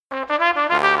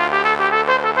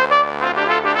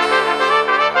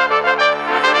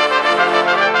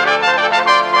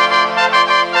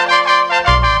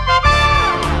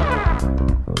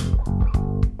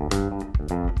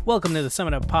Welcome to the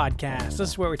Summit Up Podcast. This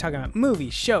is where we talk about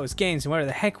movies, shows, games, and whatever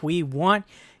the heck we want.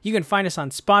 You can find us on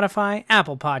Spotify,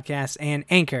 Apple Podcasts, and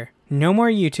Anchor. No more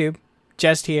YouTube,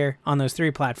 just here on those three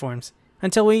platforms.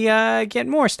 Until we get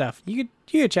more stuff. You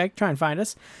could check, try and find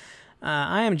us.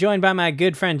 I am joined by my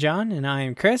good friend John, and I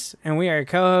am Chris, and we are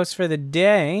co-hosts for the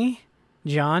day.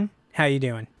 John, how you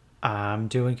doing? I'm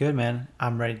doing good, man.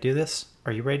 I'm ready to do this.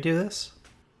 Are you ready to do this?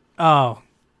 Oh,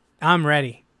 I'm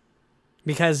ready.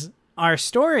 Because our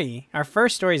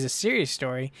first story is a serious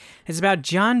story. It's about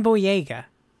John Boyega.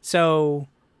 So,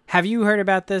 have you heard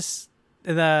about this,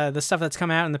 the stuff that's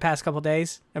come out in the past couple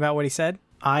days about what he said?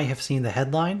 I have seen the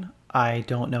headline. I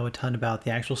don't know a ton about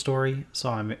the actual story, so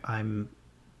I'm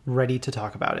ready to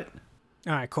talk about it.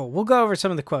 All right, cool. We'll go over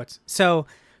some of the quotes. So,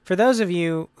 for those of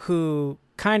you who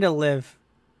kind of live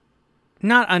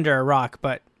not under a rock,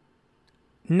 but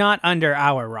not under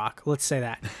our rock, let's say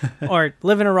that, or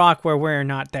live in a rock where we're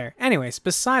not there. Anyways,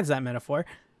 besides that metaphor,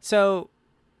 so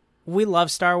we love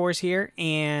Star Wars here,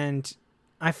 and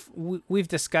we've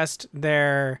discussed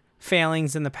their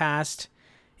failings in the past,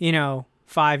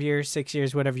 5 years, 6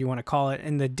 years, whatever you want to call it,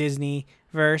 in the Disney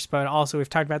verse, but also we've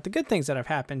talked about the good things that have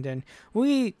happened, and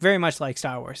we very much like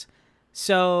Star Wars.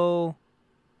 So,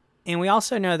 and we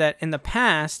also know that in the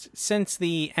past, since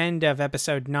the end of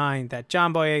episode 9, that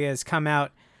John Boyega has come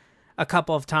out a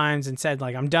couple of times and said,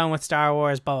 like, I'm done with Star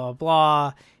Wars, blah, blah,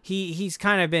 blah. He's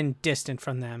kind of been distant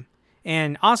from them.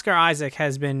 And Oscar Isaac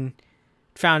has been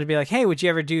found to be like, hey, would you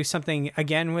ever do something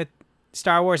again with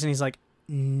Star Wars? And he's like,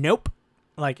 nope.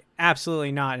 Like,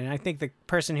 absolutely not. And I think the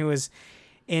person who was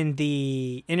in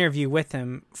the interview with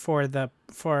him for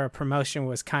a promotion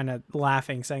was kind of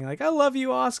laughing, saying, like, I love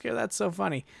you, Oscar. That's so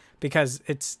funny. Because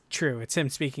it's true. It's him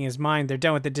speaking his mind. They're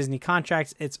done with the Disney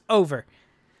contracts. It's over.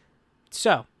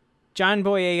 So, John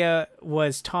Boyega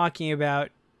was talking about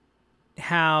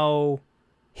how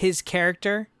his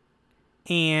character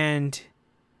and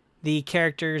the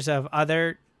characters of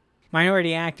other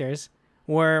minority actors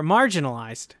were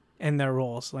marginalized in their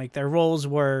roles. Like, their roles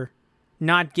were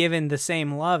not given the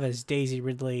same love as Daisy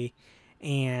Ridley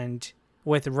and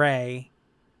with Rey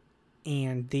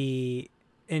and the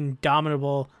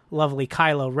indomitable, lovely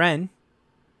Kylo Ren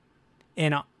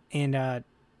and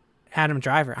Adam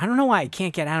Driver. I don't know why I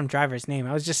can't get Adam Driver's name.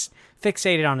 I was just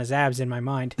fixated on his abs in my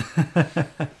mind.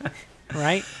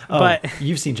 Right? Oh, but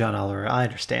you've seen John Oliver. I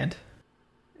understand.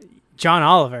 John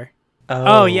Oliver.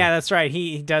 Oh, Yeah, that's right.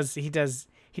 He does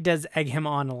egg him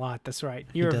on a lot. That's right.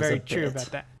 You were very true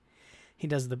about that. He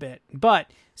does the bit. But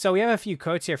so we have a few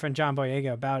quotes here from John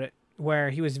Boyega about it,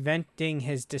 where he was venting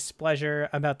his displeasure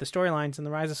about the storylines in The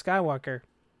Rise of Skywalker.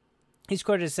 He's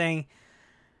quoted as saying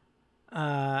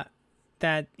that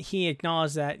he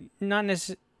acknowledged that not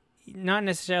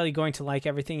necessarily going to like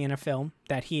everything in a film,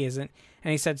 that he isn't.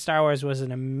 And he said Star Wars was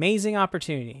an amazing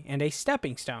opportunity and a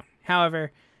stepping stone.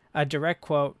 However, a direct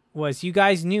quote was, you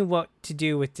guys knew what to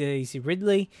do with Daisy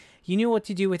Ridley. You knew what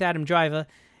to do with Adam Driver.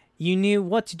 You knew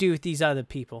what to do with these other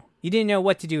people. You didn't know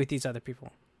what to do with these other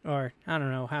people. Or, I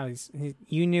don't know how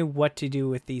you knew what to do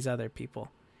with these other people.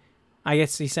 I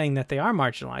guess he's saying that they are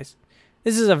marginalized.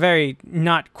 This is a very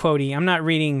not quotey. I'm not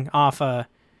reading off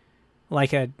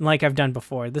like I've done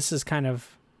before. This is kind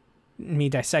of me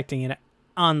dissecting it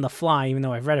on the fly, even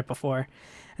though I've read it before.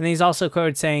 And then he's also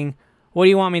quoted saying, what do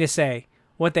you want me to say?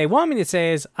 What they want me to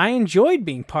say is, I enjoyed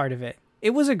being part of it.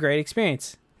 It was a great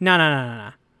experience.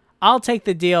 No. I'll take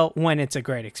the deal when it's a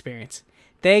great experience.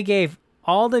 They gave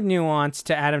all the nuance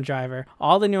to Adam Driver,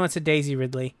 all the nuance to Daisy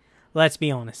Ridley. Let's be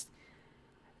honest.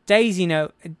 Daisy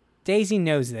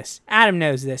knows this. Adam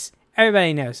knows this.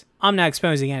 Everybody knows. I'm not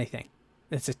exposing anything.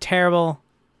 It's a terrible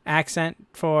accent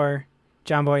for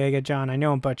John Boyega. John, I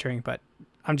know I'm butchering, but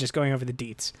I'm just going over the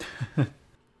deets.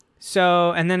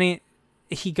 So, and then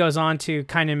he goes on to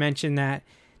kind of mention that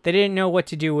they didn't know what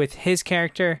to do with his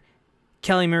character,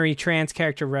 Kelly Marie Tran's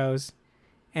character Rose.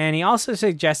 And he also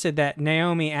suggested that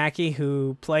Naomi Ackie,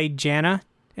 who played Janna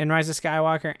in Rise of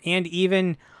Skywalker, and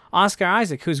even Oscar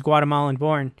Isaac, who's Guatemalan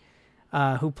born,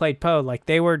 who played Poe, like,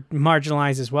 they were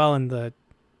marginalized as well in the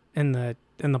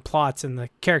plots and the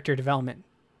character development.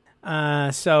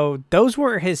 So those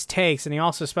were his takes, and he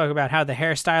also spoke about how the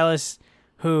hairstylist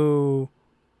who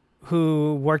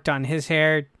worked on his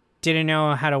hair didn't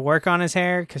know how to work on his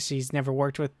hair because she's never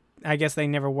worked with. I guess they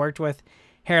never worked with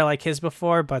hair like his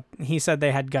before, but he said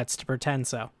they had guts to pretend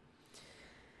so.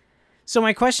 So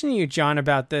my question to you, John,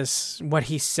 about this, what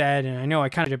he said, and I know I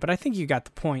kind of did, but I think you got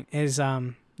the point, is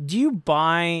do you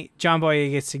buy John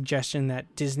Boyega's suggestion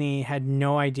that Disney had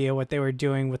no idea what they were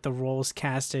doing with the roles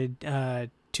casted to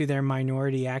their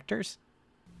minority actors?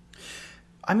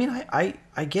 I mean,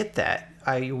 I get that.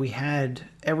 We had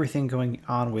everything going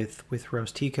on with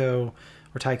Rose Tico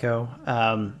or Tycho,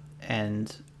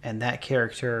 and that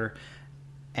character,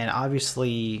 and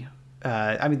obviously,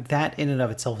 I mean, that in and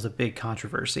of itself is a big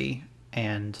controversy,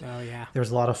 and Oh yeah.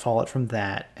 there's a lot of fallout from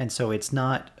that, and so it's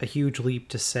not a huge leap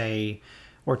to say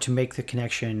or to make the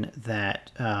connection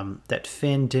that that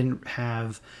Finn didn't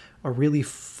have a really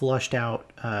flushed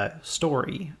out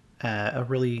story, a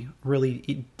really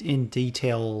in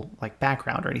detail like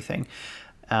background or anything.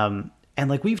 And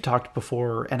like we've talked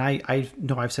before, and I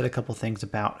know I've said a couple things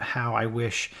about how I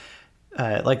wish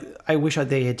I wish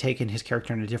they had taken his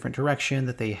character in a different direction,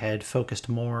 that they had focused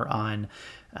more on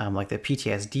like the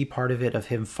PTSD part of it, of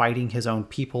him fighting his own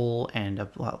people, and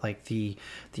like the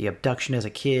abduction as a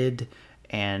kid,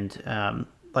 and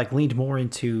like leaned more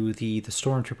into the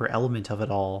stormtrooper element of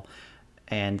it all,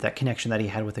 and that connection that he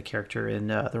had with the character in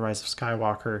The Rise of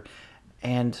Skywalker.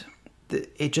 And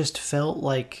it just felt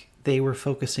like they were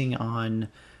focusing on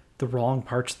the wrong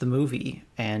parts of the movie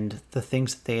and the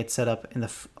things that they had set up in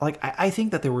the I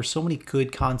think that there were so many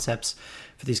good concepts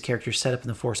for these characters set up in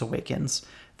The Force Awakens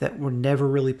that were never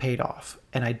really paid off.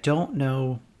 And I don't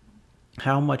know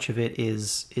how much of it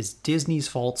is Disney's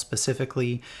fault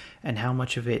specifically, and how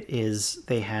much of it is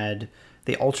they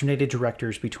alternated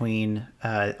directors between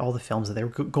all the films, that they were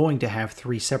going to have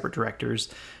 3 separate directors.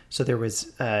 So there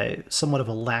was somewhat of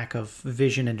a lack of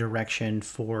vision and direction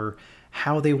for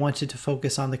how they wanted to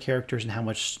focus on the characters and how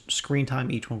much screen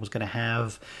time each one was going to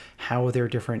have, how their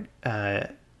different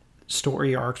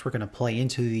story arcs were going to play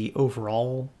into the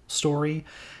overall story.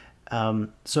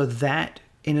 So that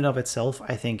in and of itself,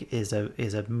 I think, is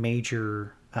a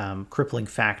major crippling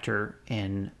factor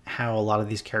in how a lot of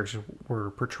these characters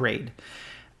were portrayed.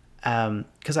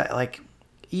 Because I like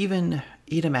even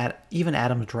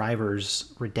Adam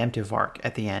Driver's redemptive arc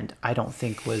at the end, I don't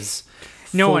think was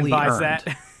No one fully buys earned.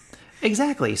 that.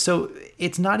 Exactly. So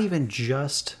it's not even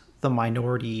just the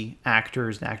minority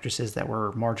actors and actresses that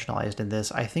were marginalized in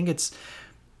this. I think it's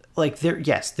like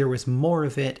there was more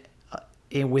of it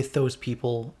with those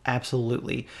people,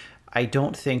 absolutely. I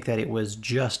don't think that it was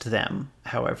just them,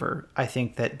 however. I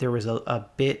think that there was a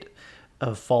bit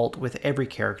of fault with every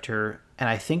character, and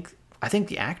I think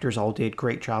the actors all did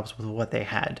great jobs with what they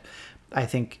had. I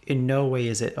think in no way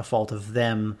is it a fault of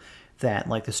them that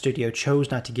like the studio chose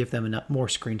not to give them enough more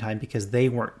screen time because they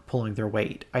weren't pulling their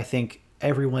weight. I think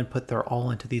everyone put their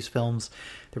all into these films.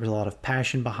 There was a lot of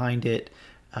passion behind it.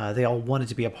 They all wanted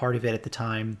to be a part of it at the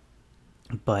time.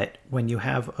 But when you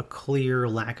have a clear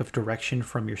lack of direction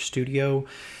from your studio,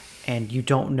 and you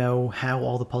don't know how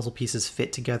all the puzzle pieces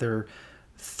fit together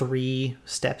 3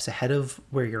 steps ahead of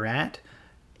where you're at,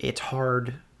 it's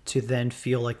hard to then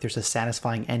feel like there's a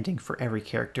satisfying ending for every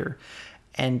character.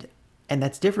 And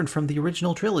that's different from the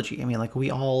original trilogy. I mean, like, we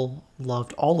all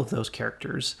loved all of those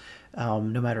characters, no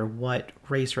matter what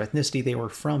race or ethnicity they were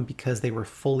from, because they were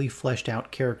fully fleshed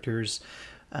out characters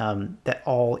that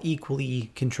all equally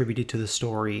contributed to the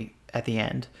story at the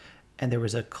end. And there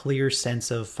was a clear sense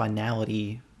of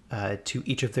finality to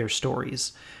each of their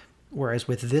stories. Whereas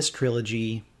with this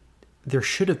trilogy, there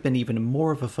should have been even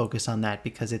more of a focus on that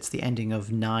because it's the ending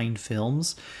of 9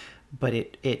 films, but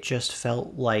it just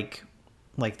felt like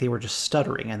they were just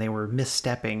stuttering and they were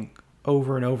misstepping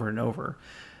over and over and over.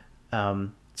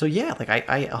 So yeah, like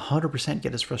I 100%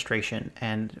 get his frustration,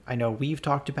 and I know we've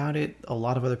talked about it. A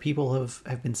lot of other people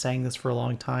have been saying this for a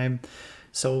long time.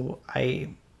 So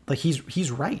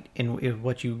he's right in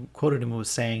what you quoted him was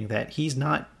saying, that he's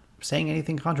not saying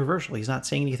anything controversial. He's not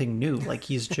saying anything new. Like,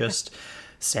 he's just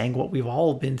saying what we've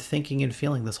all been thinking and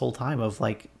feeling this whole time, of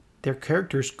like, their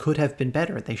characters could have been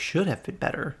better. They should have been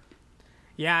better.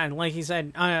 Yeah, and like he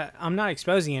said, I'm not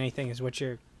exposing anything is what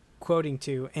you're quoting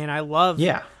to. And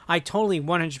I totally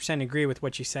 100% agree with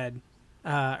what you said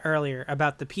earlier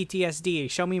about the PTSD.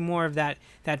 Show me more of that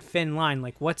Finn line.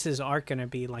 Like, what's his arc going to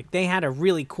be? Like, they had a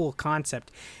really cool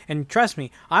concept. And trust me,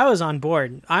 I was on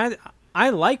board. I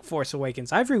like Force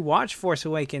Awakens. I've rewatched Force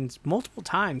Awakens multiple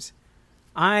times.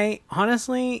 I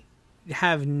honestly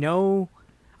have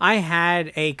I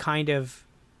had a kind of...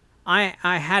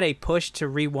 I had a push to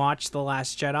rewatch The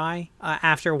Last Jedi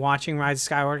after watching Rise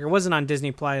of Skywalker. It wasn't on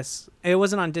Disney Plus. It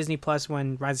wasn't on Disney Plus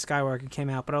when Rise of Skywalker came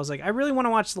out, but I was like, I really want to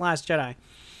watch The Last Jedi.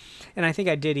 And I think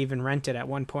I did even rent it at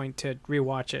one point to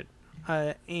rewatch it.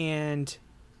 And,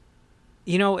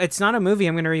 you know, it's not a movie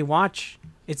I'm going to rewatch.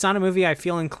 It's not a movie I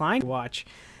feel inclined to watch.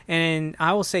 And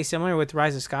I will say similar with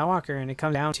Rise of Skywalker, and it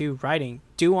comes down to writing.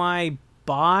 Do I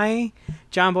buy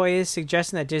John Boyega's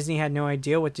suggestion that Disney had no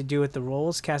idea what to do with the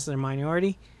roles cast as a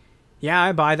minority? Yeah,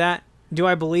 I buy that. Do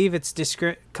I believe it's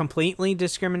completely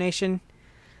discrimination?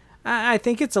 I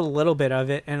think it's a little bit of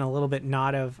it and a little bit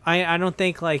not of. I don't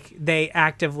think like they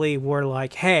actively were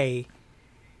like, hey,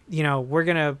 we're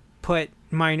gonna put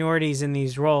minorities in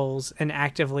these roles and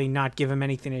actively not give them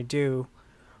anything to do.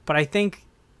 But I think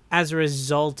as a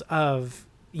result of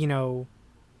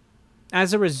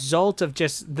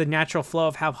just the natural flow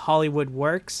of how Hollywood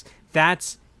works,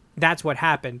 that's what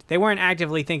happened. They weren't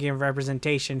actively thinking of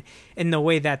representation in the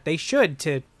way that they should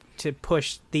to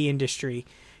push the industry.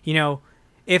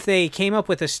 If they came up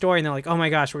with a story and they're like, oh my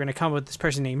gosh, we're going to come up with this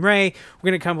person named Rey,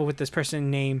 we're going to come up with this person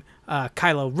named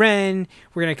Kylo Ren,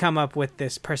 we're going to come up with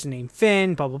this person named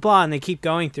Finn, blah, blah, blah, and they keep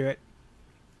going through it.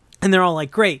 And they're all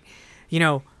like, great, who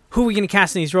are we going to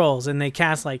cast in these roles? And they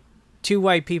cast like 2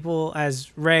 white people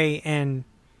as Rey and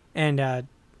Ben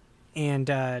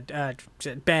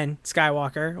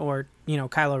Skywalker, or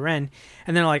Kylo Ren,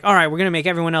 and they're like, all right, we're going to make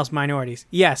everyone else minorities.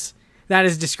 Yes, that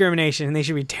is discrimination, and they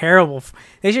should be terrible.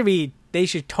 They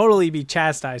should totally be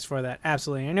chastised for that.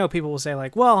 Absolutely. I know people will say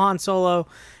like, well, Han Solo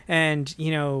and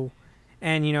Princess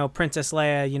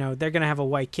Leia, they're going to have a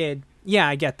white kid. Yeah,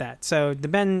 I get that. So the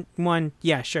Ben one,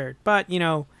 yeah, sure. But,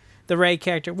 the Rey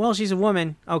character, well, she's a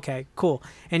woman. Okay, cool.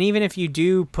 And even if you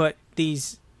do put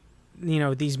these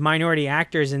minority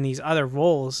actors in these other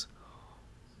roles,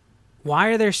 why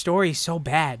are their stories so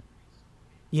bad?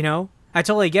 I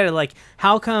totally get it. Like,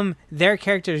 how come their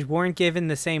characters weren't given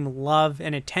the same love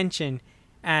and attention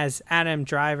as Adam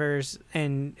Driver's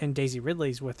and Daisy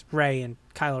Ridley's with Rey and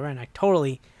Kylo Ren? I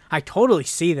totally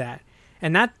see that.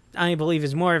 And that, I believe,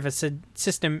 is more of a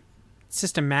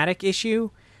systematic issue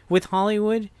with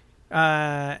Hollywood.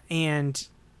 And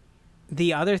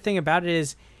the other thing about it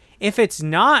is, if it's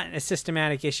not a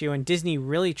systematic issue and Disney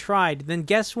really tried, then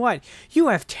guess what? You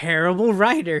have terrible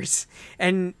writers.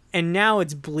 And now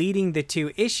it's bleeding the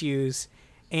 2 issues,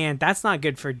 and that's not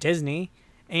good for Disney.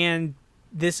 And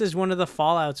this is one of the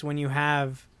fallouts when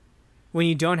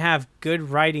you don't have good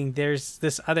writing. There's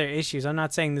this other issues. I'm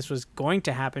not saying this was going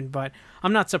to happen, but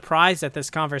I'm not surprised that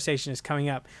this conversation is coming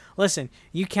up. Listen,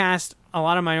 you cast a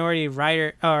lot of minority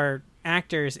writer or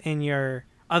actors in your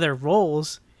other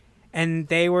roles, and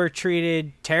they were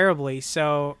treated terribly.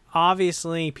 So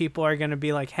obviously people are going to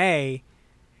be like, hey,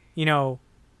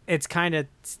 it's kind of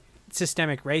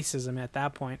systemic racism at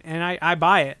that point. And I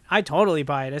buy it. I totally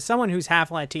buy it. As someone who's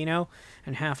half Latino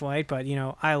and half white, but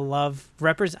I love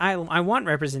I want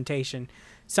representation.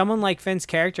 Someone like Finn's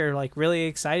character like really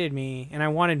excited me, and I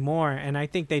wanted more, and I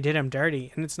think they did him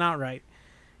dirty, and it's not right.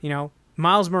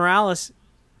 Miles Morales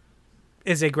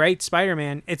is a great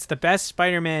Spider-Man. It's the best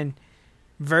Spider-Man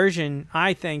version,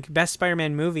 I think, best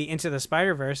Spider-Man movie, Into the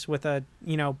Spider-Verse, with a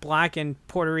black and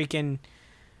Puerto Rican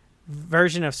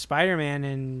version of Spider-Man.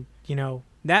 And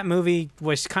that movie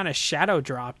was kind of shadow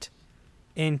dropped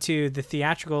into the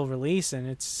theatrical release, and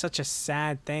it's such a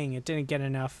sad thing. It didn't get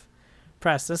enough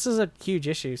press. This is a huge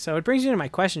issue. So it brings me to my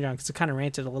question, John, because it kind of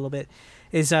ranted a little bit,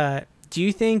 is do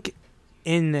you think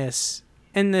in this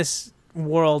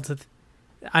world,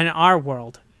 in our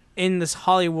world, in this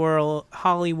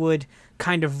Hollywood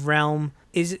kind of realm,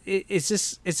 is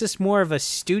this more of a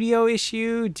studio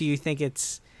issue? Do you think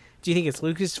it's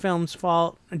Lucasfilm's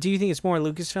fault? Do you think it's more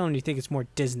Lucasfilm? Or do you think it's more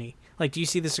Disney? Like, do you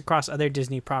see this across other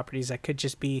Disney properties that could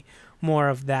just be more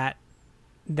of that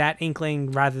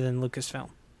inkling rather than Lucasfilm?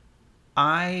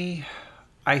 I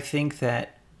think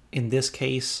that in this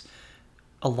case,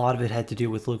 a lot of it had to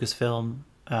do with Lucasfilm,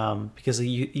 because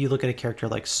you look at a character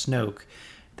like Snoke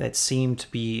that seemed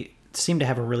to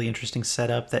have a really interesting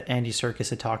setup that Andy Serkis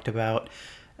had talked about,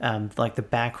 like the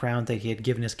background that he had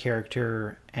given his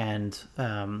character, and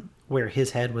where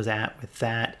his head was at with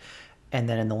that. And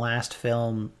then in the last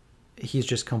film, he's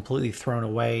just completely thrown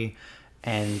away,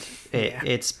 and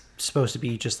it's supposed to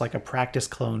be just like a practice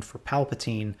clone for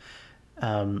Palpatine,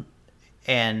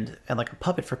 and like a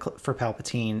puppet for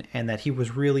Palpatine, and that he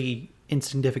was really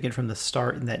insignificant from the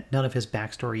start, and that none of his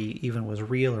backstory even was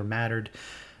real or mattered.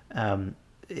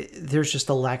 There's just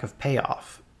a lack of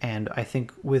payoff. And I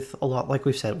think with a lot, like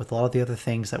we've said, with a lot of the other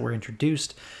things that were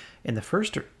introduced in the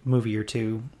first movie or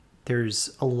two,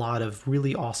 there's a lot of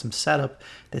really awesome setup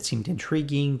that seemed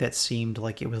intriguing, that seemed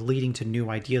like it was leading to new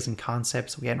ideas and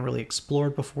concepts we hadn't really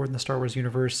explored before in the Star Wars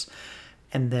universe.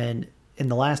 And then in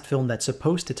the last film that's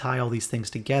supposed to tie all these things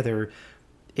together,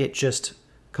 it just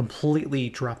completely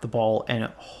dropped the ball and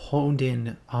honed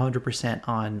in 100%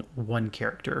 on one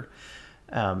character,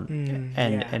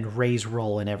 and Rey's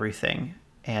role and everything.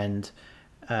 And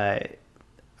I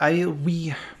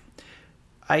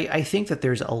think that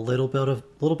there's a little bit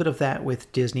of that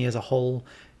with Disney as a whole,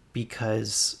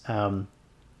 because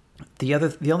the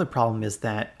other problem is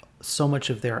that so much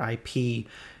of their IP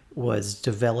was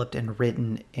developed and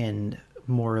written in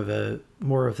more of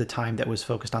the time that was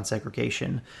focused on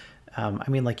segregation. I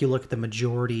mean, like, you look at the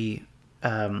majority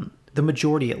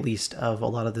at least of a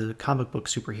lot of the comic book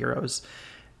superheroes,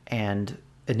 and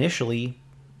initially,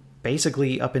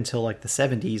 basically up until like the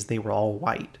 70s, they were all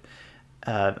white.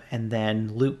 And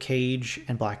then Luke Cage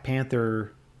and Black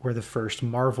Panther were the first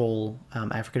Marvel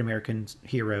African American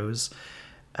heroes.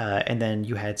 And then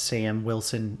you had Sam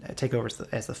Wilson take over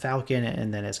as the Falcon,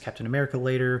 and then as Captain America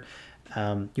later.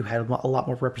 You had a lot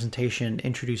more representation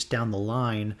introduced down the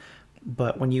line.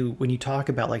 But when you talk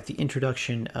about like the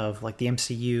introduction of like the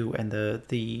MCU and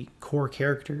the core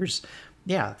characters,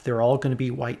 yeah, they're all going to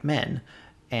be white men,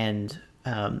 and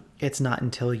it's not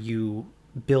until you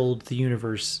build the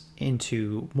universe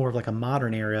into more of like a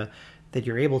modern era that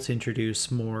you're able to introduce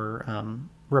more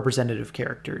representative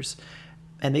characters.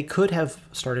 And they could have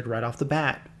started right off the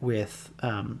bat with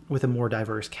a more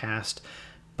diverse cast,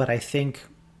 but I think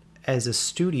as a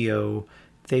studio,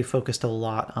 they focused a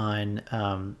lot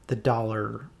on the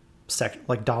dollar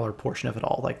portion of it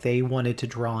all. Like, they wanted to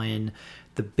draw in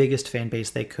the biggest fan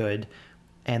base they could,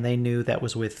 and they knew that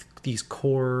was with these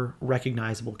core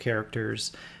recognizable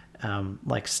characters,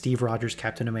 like Steve Rogers,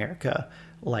 Captain America,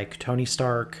 like Tony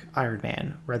Stark, Iron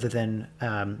Man, rather than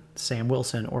Sam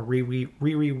Wilson or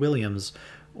Riri Williams,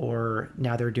 or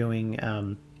now they're doing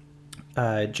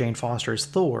Jane Foster's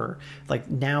Thor. Like,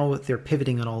 now they're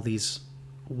pivoting on all these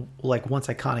like once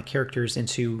iconic characters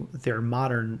into their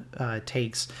modern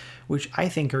takes, which I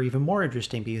think are even more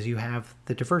interesting because you have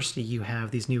the diversity, you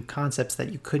have these new concepts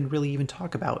that you couldn't really even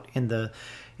talk about in the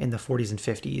 40s and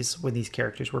 50s when these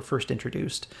characters were first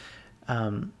introduced.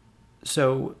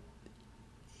 So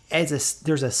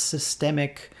there's a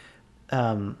systemic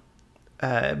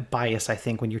bias, I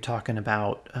think, when you're talking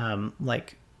about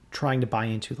like trying to buy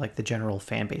into like the general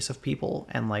fan base of people,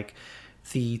 and like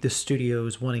the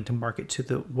studios wanting to market to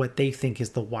what they think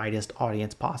is the widest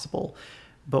audience possible.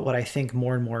 But what I think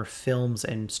more and more films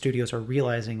and studios are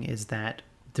realizing is that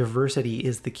diversity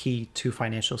is the key to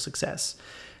financial success.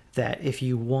 That if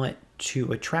you want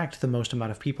to attract the most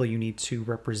amount of people, you need to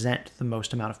represent the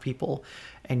most amount of people,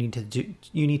 and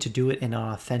you need to do it in an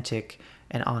authentic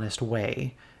and honest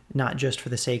way, not just for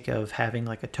the sake of having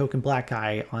like a token black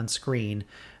guy on screen,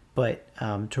 but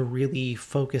to really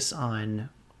focus on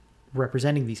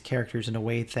representing these characters in a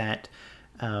way that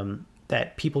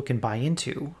that people can buy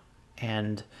into.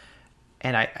 And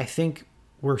I think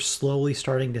we're slowly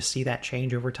starting to see that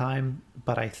change over time,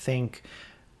 but I think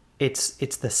it's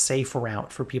the safe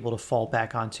route for people to fall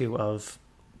back onto, of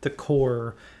the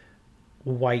core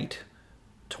white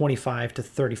 25 to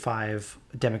 35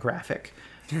 demographic.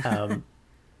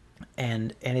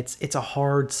 And it's a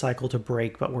hard cycle to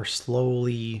break, but we're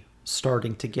slowly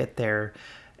starting to get there.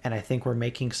 And I think we're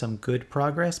making some good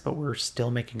progress, but we're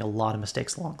still making a lot of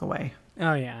mistakes along the way.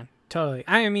 Oh yeah, totally.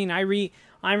 I mean, I'm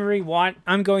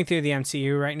going through the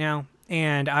MCU right now,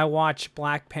 and I watched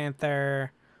Black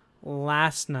Panther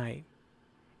last night.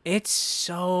 It's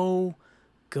so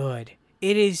good.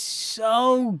 It is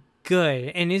so good,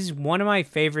 and is one of my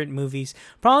favorite movies,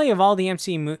 probably of all the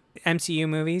MCU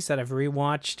movies that I've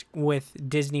rewatched with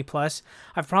Disney Plus.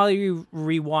 I've probably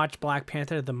rewatched Black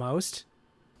Panther the most.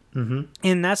 Mm-hmm.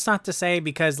 And that's not to say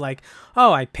because like,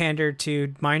 oh, I pandered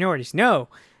to minorities. No,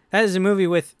 that is a movie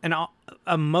with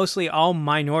a mostly all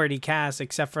minority cast,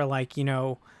 except for like, you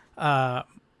know,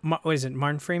 what is it,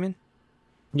 Martin Freeman?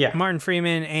 Yeah, Martin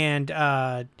Freeman and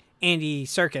Andy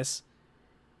Serkis,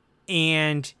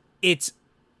 and it's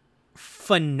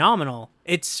phenomenal.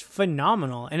 It's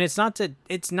phenomenal, and it's not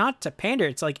to pander.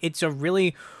 It's like, it's a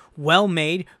really well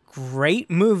made, great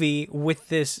movie with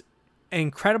this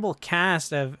incredible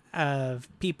cast of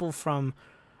people from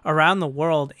around the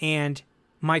world. And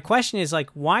my question is like,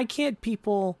 why can't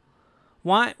people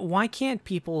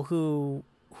who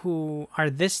are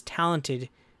this talented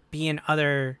be in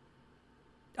other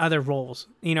roles?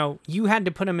 You know, you had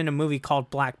to put them in a movie called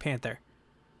Black Panther.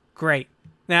 Great.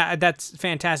 That's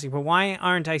fantastic. But why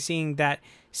aren't I seeing that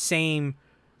same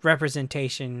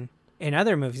representation in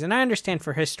other movies? And I understand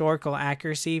for historical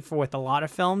accuracy with a lot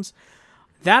of films,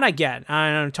 that I get.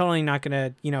 I'm totally not going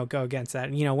to, you know, go against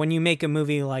that. You know, when you make a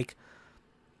movie like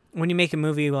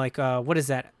what is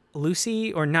that?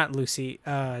 Lucy, or not Lucy?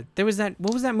 What was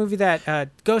that movie that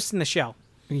Ghost in the Shell?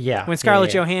 Yeah. When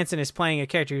Scarlett Johansson is playing a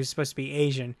character who's supposed to be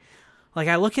Asian. Like,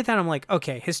 I look at that, I'm like,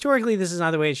 okay, historically this is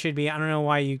not the way it should be. I don't know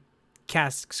why you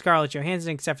cast Scarlett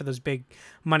Johansson except for those big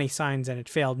money signs, and it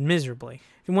failed miserably.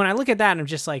 And when I look at that, I'm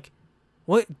just like,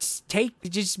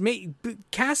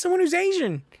 cast someone who's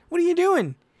Asian. What are you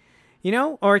doing? You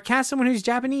know, or cast someone who's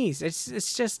Japanese.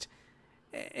 It's just,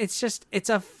 it's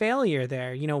a failure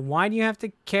there. You know, why do you have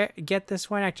to get this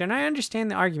one actor? And I understand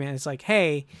the argument. It's like,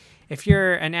 hey, if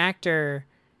you're an actor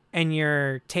and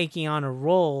you're taking on a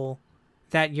role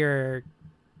that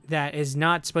is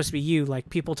not supposed to be you, like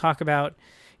people talk about,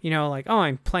 you know, like, oh,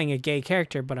 I'm playing a gay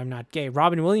character, but I'm not gay.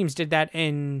 Robin Williams did that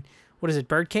in, what is it,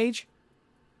 Birdcage?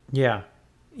 Yeah.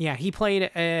 Yeah, he played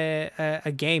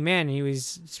a gay man. He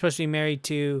was supposed to be married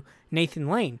to Nathan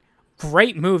Lane.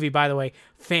 Great movie, by the way.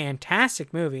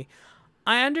 Fantastic movie.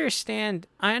 I understand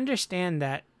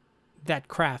that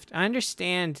craft. I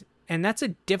understand, and that's a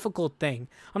difficult thing.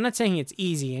 I'm not saying it's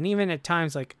easy, and even at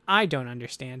times, like, I don't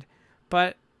understand.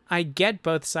 But I get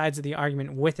both sides of the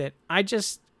argument with it. I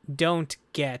just don't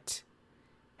get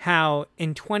how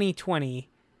in 2020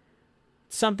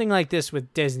 something like this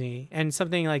with Disney and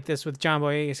something like this with John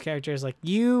Boyega's characters, like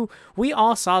we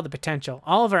all saw the potential.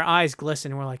 All of our eyes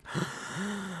glisten. We're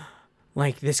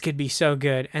like this could be so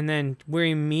good. And then we're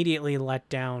immediately let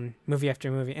down movie after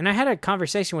movie. And I had a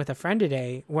conversation with a friend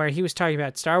today where he was talking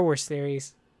about Star Wars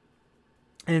theories.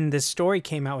 And this story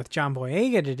came out with John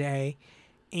Boyega today.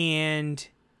 And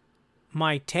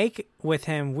my take with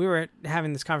him, we were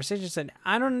having this conversation, said,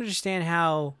 I don't understand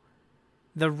how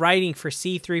the writing for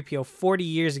C-3PO 40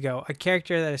 years ago, a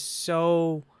character that is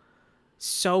so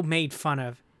made fun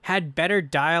of, had better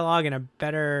dialogue and a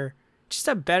better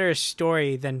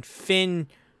story than Finn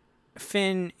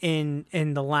in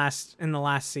the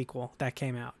last sequel that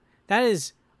came out. That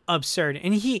is absurd.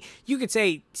 And you could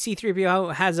say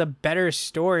C-3PO has a better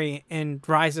story in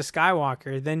Rise of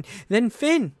Skywalker than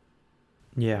Finn.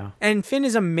 Yeah. And Finn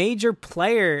is a major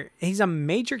player. He's a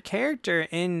major character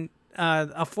in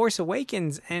A Force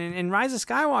Awakens, and in Rise of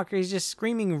Skywalker, he's just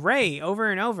screaming Rey over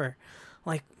and over.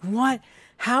 Like, what?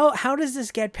 How does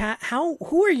this get past?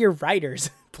 Who are your writers?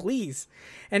 Please.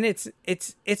 And it's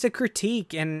a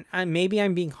critique, and maybe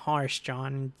I'm being harsh,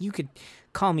 John. You could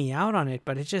call me out on it,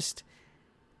 but it just,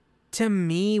 to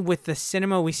me, with the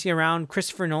cinema we see around,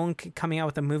 Christopher Nolan coming out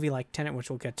with a movie like Tenet, which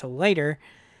we'll get to later,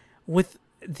 with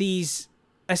these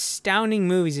astounding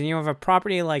movies, and you have a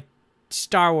property like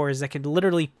Star Wars that could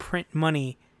literally print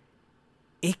money,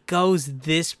 it goes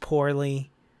this poorly.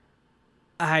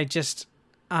 I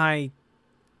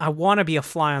want to be a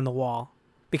fly on the wall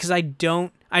because I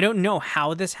don't know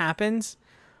how this happens,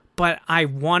 but I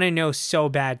want to know so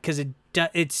bad because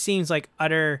it seems like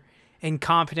utter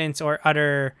incompetence or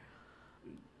utter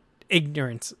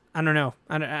ignorance. I don't know.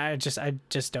 I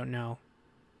just don't know.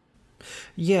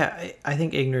 Yeah, I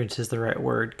think ignorance is the right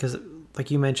word, because like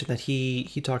you mentioned that he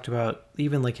talked about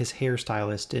even like his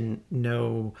hairstylist didn't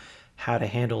know how to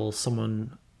handle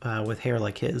someone with hair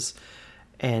like his,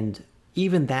 and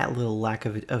even that little lack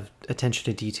of attention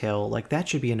to detail, like that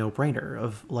should be a no-brainer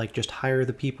of like just hire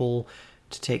the people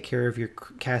to take care of your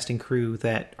casting crew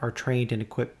that are trained and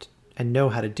equipped and know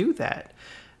how to do that,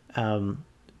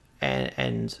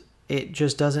 and it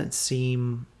just doesn't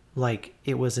seem like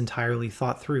it was entirely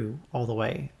thought through all the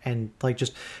way, and like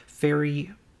just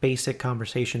very basic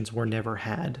conversations were never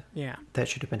had. Yeah, that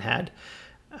should have been had.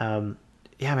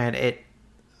 Yeah, man.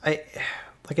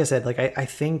 Like I said, like I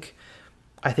think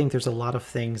there's a lot of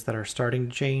things that are starting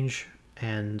to change,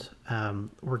 and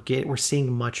we're seeing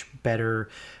much better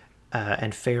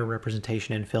and fair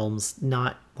representation in films.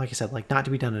 Not, like I said, like not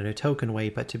to be done in a token way,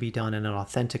 but to be done in an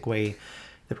authentic way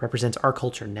that represents our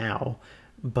culture now.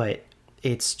 But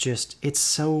it's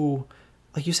so,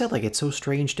 like you said, like it's so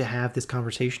strange to have this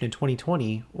conversation in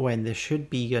 2020 when this should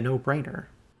be a no-brainer.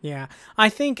 Yeah. I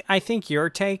think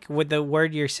your take with the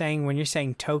word you're saying when you're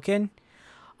saying token,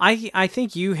 I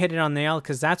think you hit it on the nail,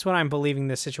 because that's what I'm believing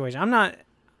this situation. I'm not,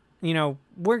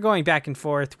 we're going back and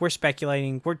forth. We're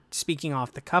speculating. We're speaking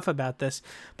off the cuff about this.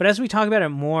 But as we talk about it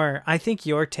more, I think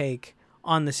your take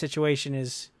on the situation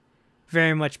is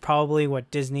very much probably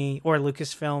what Disney or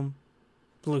Lucasfilm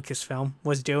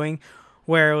was doing,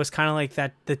 where it was kind of like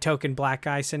that, the token black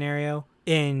guy scenario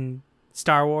in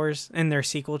Star Wars in their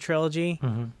sequel trilogy.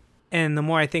 Mm-hmm. And the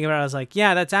more I think about it, I was like,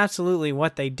 yeah, that's absolutely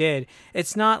what they did.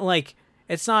 It's not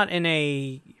in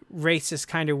a racist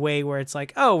kind of way where it's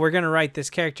like, oh, we're going to write this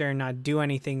character and not do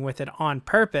anything with it on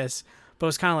purpose. But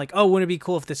it's kind of like, oh, wouldn't it be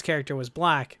cool if this character was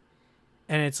black?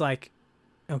 And it's like,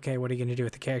 okay, what are you going to do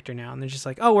with the character now? And they're just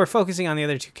like, oh, we're focusing on the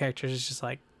other two characters. It's just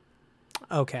like,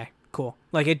 okay, cool.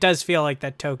 Like, it does feel like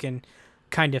that token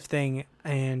kind of thing.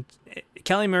 And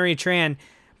Kelly Marie Tran,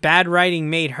 bad writing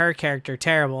made her character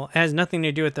terrible. It has nothing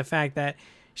to do with the fact that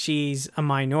she's a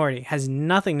minority. It has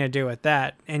nothing to do with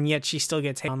that. And yet she still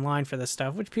gets hate online for this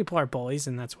stuff, which people are bullies,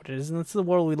 and that's what it is. And that's the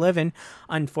world we live in.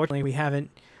 Unfortunately,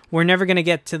 we're never going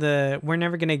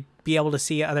to be able to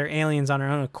see other aliens on our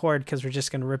own accord, because we're just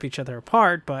going to rip each other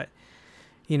apart. But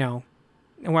you know,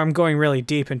 where I'm going really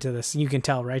deep into this. You can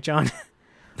tell, right, John?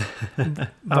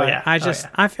 But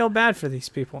I feel bad for these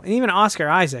people. And even Oscar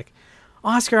Isaac.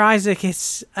 Oscar Isaac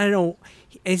is, I don't know,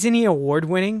 isn't he award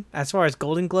winning as far as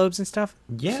Golden Globes and stuff?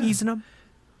 Yeah. He's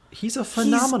a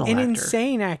phenomenal actor.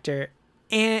 Insane actor.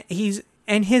 And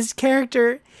his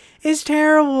character is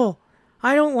terrible.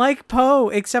 I don't like Poe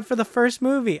except for the first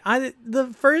movie.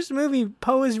 The first movie,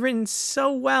 Poe is written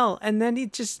so well, and then he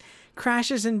just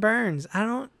crashes and burns.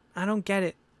 I don't get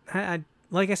it. I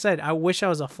like I said, I wish I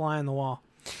was a fly on the wall.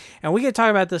 And we could talk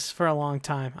about this for a long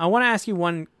time. I want to ask you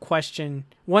one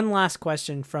last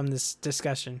question from this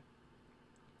discussion.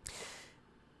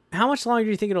 How much longer do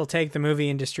you think it'll take the movie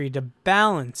industry to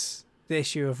balance the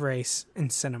issue of race in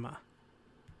cinema?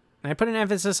 And I put an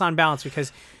emphasis on balance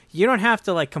because you don't have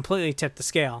to like completely tip the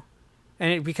scale.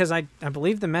 And because I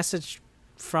believe the message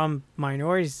from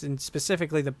minorities and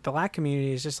specifically the black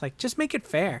community is just make it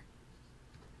fair.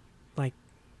 Like,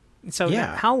 so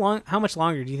yeah. How much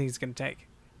longer do you think it's going to take?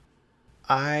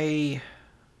 I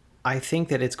think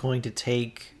that it's going to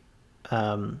take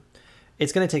a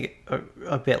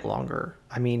bit longer.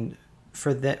 I mean,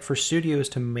 for studios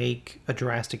to make a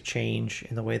drastic change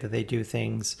in the way that they do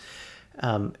things,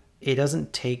 it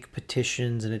doesn't take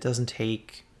petitions and it doesn't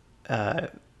take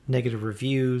negative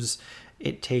reviews.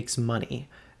 It takes money.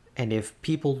 And if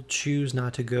people choose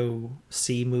not to go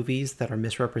see movies that are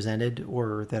misrepresented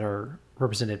or that are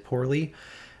represented poorly,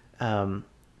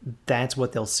 that's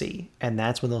what they'll see. And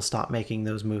that's when they'll stop making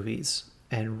those movies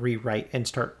and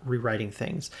start rewriting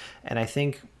things. And I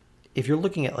think if you're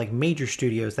looking at like major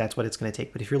studios, that's what it's going to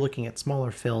take. But if you're looking at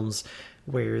smaller films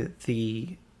where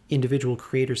the individual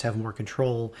creators have more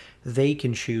control, they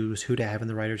can choose who to have in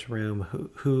the writer's room,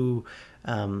 who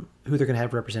they're going to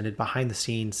have represented behind the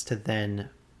scenes to then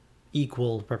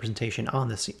equal representation on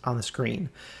the screen.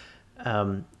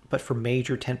 But for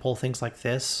major tentpole things like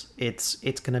this, it's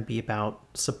going to be about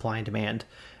supply and demand.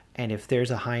 And if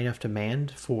there's a high enough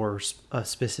demand for a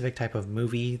specific type of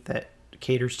movie that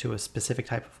caters to a specific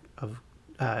type of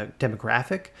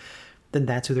demographic, then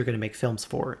that's who they're going to make films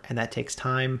for. And that takes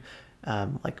time,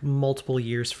 like multiple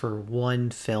years for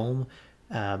one film,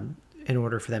 in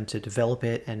order for them to develop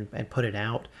it and put it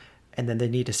out. And then they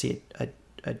need to see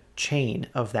a chain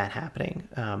of that happening.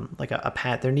 Like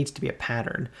there needs to be a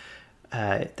pattern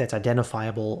that's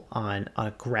identifiable on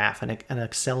a graph, an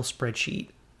Excel spreadsheet,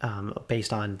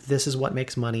 based on this is what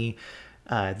makes money,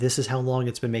 this is how long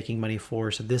it's been making money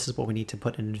for, so this is what we need to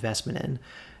put an investment in.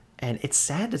 And it's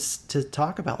sad to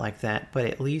talk about like that, but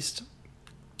at least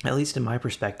in my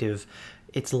perspective,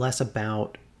 it's less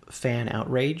about fan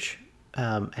outrage,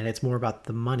 and it's more about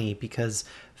the money, because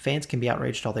fans can be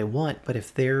outraged all they want, but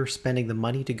if they're spending the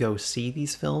money to go see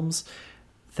these films,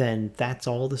 then that's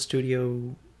all the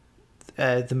studio,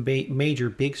 major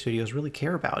big studios really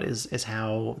care about is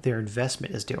how their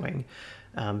investment is doing,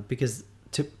 because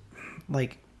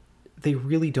they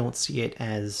really don't see it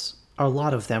as, a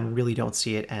lot of them really don't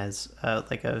see it as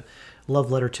like a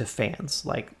love letter to fans.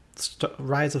 Like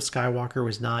Rise of Skywalker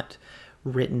was not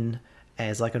written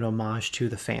as like an homage to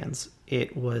the fans.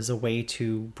 It was a way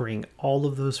to bring all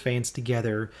of those fans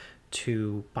together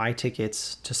to buy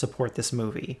tickets to support this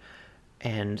movie.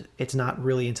 And it's not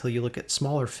really until you look at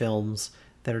smaller films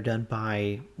that are done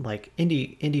by like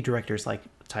indie directors like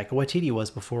Taika Waititi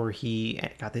was before he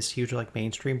got this huge like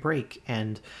mainstream break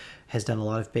and has done a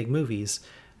lot of big movies.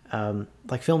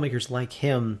 Like filmmakers like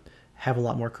him have a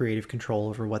lot more creative control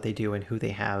over what they do and who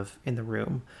they have in the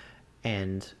room.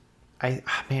 And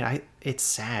it's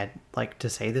sad like to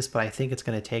say this, but I think it's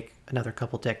going to take another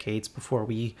couple decades before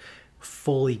we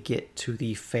fully get to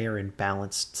the fair and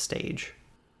balanced stage.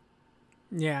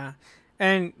 Yeah.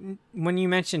 And when you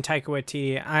mentioned Taika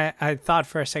Waititi, I thought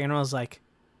for a second, I was like,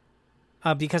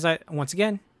 because once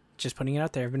again, just putting it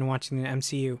out there, I've been watching the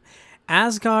MCU.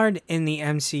 Asgard in the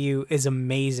MCU is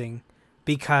amazing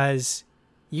because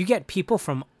you get people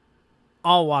from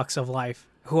all walks of life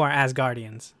who are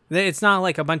Asgardians. It's not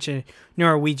like a bunch of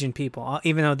Norwegian people,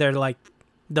 even though they're like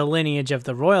the lineage of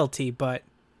the royalty, but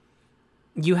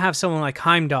you have someone like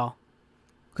Heimdall,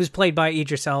 who's played by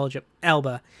Idris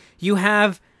Elba. You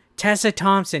have Tessa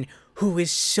Thompson, who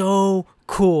is so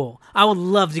cool. I would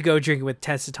love to go drink with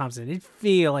Tessa Thompson. It'd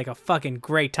feel like a fucking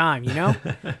great time, you know?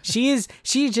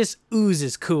 She just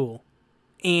oozes cool.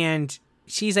 And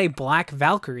she's a black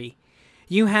Valkyrie.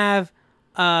 You have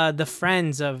the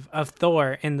friends of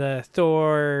Thor in the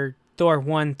Thor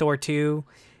 1, Thor 2,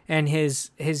 and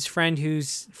his friend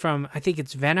who's from, I think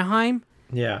it's Vanaheim.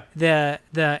 Yeah.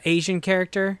 The Asian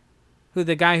character,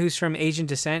 the guy who's from Asian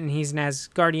descent, and he's an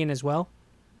Asgardian as well.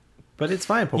 But it's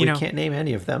fine, but we can't name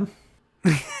any of them.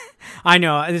 I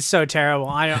know it's so terrible.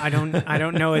 I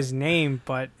don't know his name,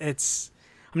 but it's.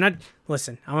 I'm not.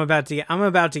 Listen, I'm about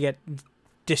to get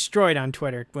destroyed on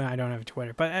Twitter when I don't have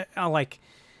Twitter. But I like.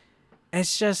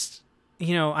 It's just,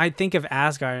 I think of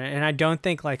Asgard, and I don't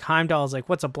think like Heimdall is like,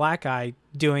 what's a black guy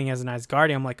doing as an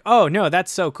Asgardian? I'm like, oh no,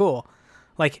 that's so cool.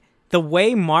 Like the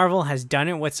way Marvel has done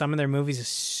it with some of their movies is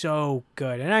so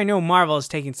good, and I know Marvel is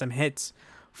taking some hits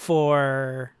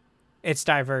for its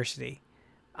diversity.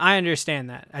 I understand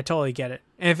that. I totally get it.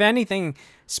 If anything,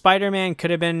 Spider-Man could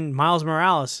have been Miles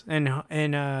Morales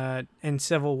in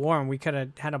Civil War, and we could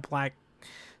have had a black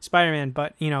Spider-Man.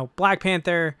 But Black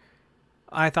Panther,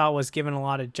 I thought was given a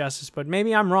lot of justice. But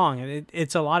maybe I'm wrong.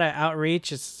 It's a lot of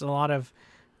outreach. It's a lot of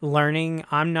learning.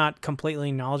 I'm not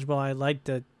completely knowledgeable. I'd like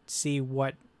to see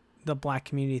what the black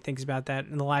community thinks about that,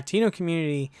 and the Latino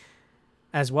community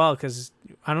as well, because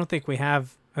I don't think we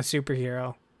have a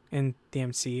superhero in the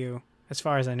MCU. As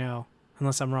far as I know,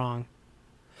 unless I'm wrong.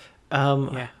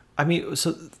 Yeah. I mean,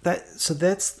 so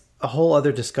that's a whole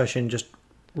other discussion. Just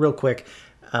real quick,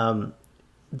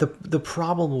 the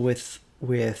problem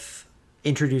with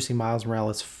introducing Miles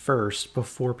Morales first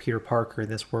before Peter Parker in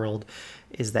this world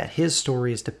is that his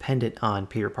story is dependent on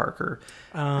Peter Parker.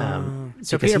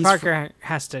 So Peter Parker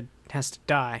has to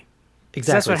die. Exactly.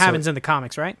 That's what happens in the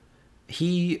comics, right?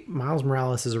 Miles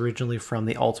Morales is originally from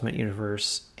the Ultimate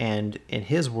Universe, and in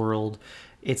his world,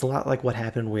 it's a lot like what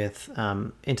happened with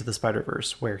Into the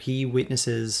Spider-Verse, where he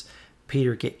witnesses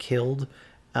Peter get killed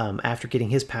after getting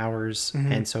his powers,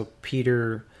 and so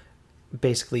Peter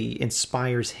basically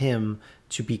inspires him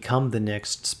to become the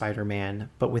next Spider-Man,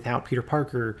 but without Peter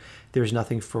Parker, there's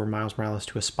nothing for Miles Morales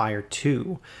to aspire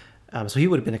to. So he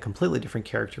would have been a completely different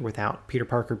character without Peter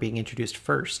Parker being introduced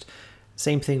first.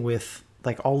 Same thing with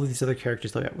like all of these other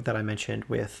characters that I mentioned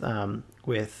with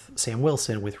Sam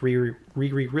Wilson, with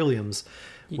Riri Williams,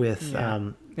 with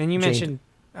and you mentioned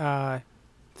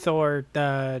Thor.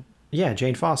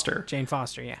 Jane Foster. Jane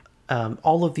Foster, yeah.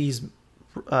 All of these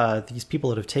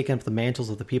people that have taken up the mantles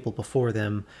of the people before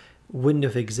them wouldn't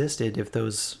have existed if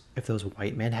those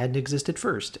white men hadn't existed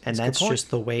first, and that's just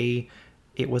the way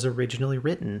it was originally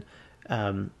written.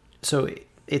 So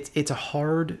it's a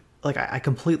hard. Like, I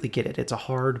completely get it. It's a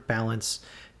hard balance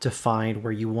to find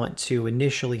where you want to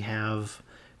initially have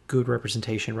good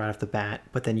representation right off the bat,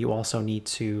 but then you also need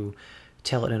to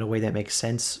tell it in a way that makes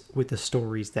sense with the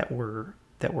stories that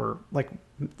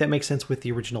make sense with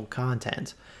the original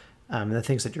content, and the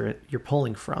things that you're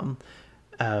pulling from.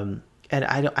 And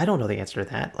I don't know the answer to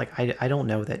that. Like, I don't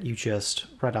know that you just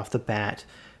right off the bat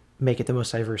make it the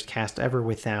most diverse cast ever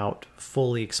without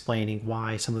fully explaining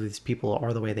why some of these people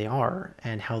are the way they are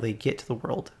and how they get to the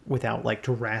world without like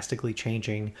drastically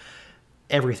changing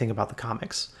everything about the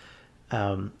comics.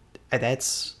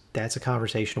 That's a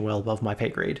conversation well above my pay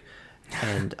grade.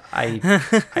 And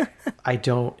I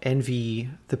don't envy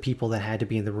the people that had to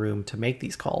be in the room to make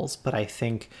these calls, but I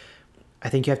think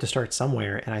you have to start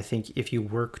somewhere. And I think if you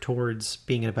work towards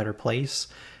being in a better place,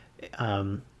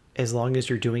 as long as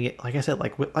you're doing it, like I said,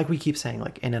 like we keep saying,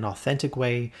 like in an authentic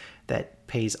way that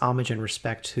pays homage and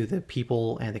respect to the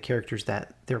people and the characters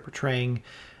that they're portraying,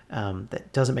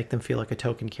 that doesn't make them feel like a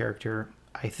token character,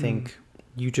 I think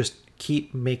you just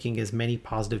keep making as many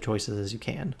positive choices as you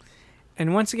can.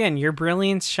 And once again, your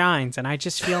brilliance shines, and I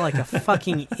just feel like a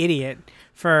fucking idiot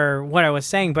for what I was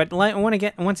saying. But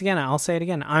once again, I'll say it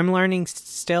again. I'm learning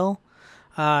still.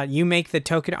 You make the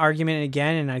token argument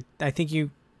again, and I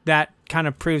think that kind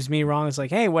of proves me wrong. It's like,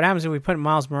 hey, what happens if we put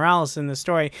Miles Morales in the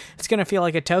story? It's going to feel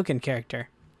like a token character.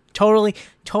 Totally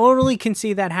can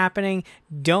see that happening.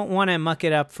 Don't want to muck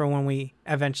it up for when we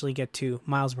eventually get to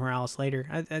Miles Morales later.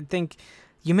 I think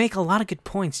you make a lot of good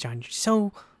points, John. You're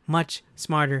so much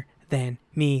smarter than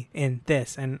me in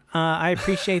this. And I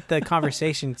appreciate the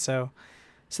conversation so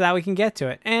that we can get to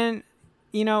it. And,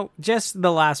 just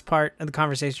the last part of the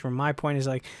conversation from my point is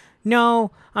like,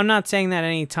 no, I'm not saying that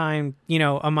anytime,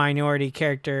 a minority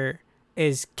character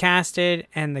is casted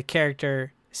and the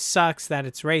character sucks, that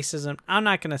it's racism. I'm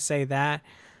not going to say that.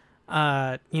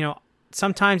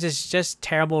 Sometimes it's just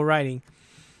terrible writing.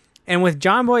 And with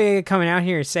John Boyega coming out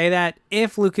here and say that,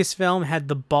 if Lucasfilm had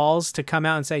the balls to come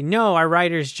out and say, no, our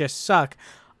writers just suck,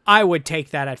 I would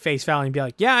take that at face value and be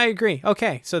like, yeah, I agree.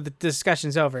 Okay, so the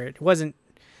discussion's over. It wasn't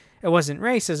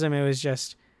racism. It was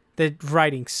just the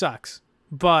writing sucks.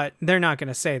 But they're not going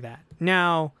to say that.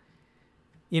 Now,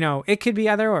 it could be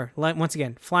either or. Once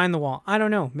again, fly on the wall. I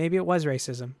don't know. Maybe it was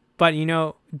racism. But,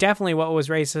 definitely what was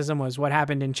racism was what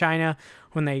happened in China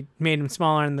when they made him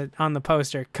smaller on the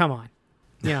poster. Come on.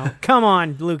 Come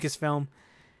on, Lucasfilm.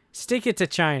 Stick it to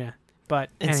China. But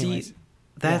anyways.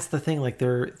 that's the thing. Like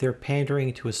they're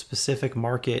pandering to a specific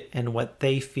market and what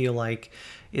they feel like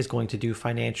is going to do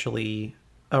financially,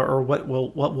 or what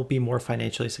will be more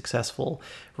financially successful,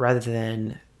 rather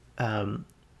than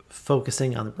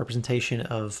focusing on the representation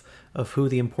of who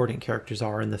the important characters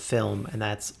are in the film. And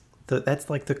that's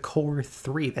like the core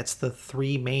three. That's the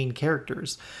three main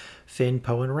characters, Finn,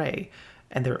 Poe, and Rey,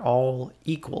 and they're all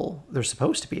equal. They're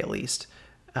supposed to be, at least.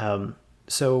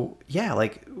 So yeah,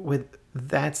 like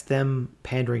that's them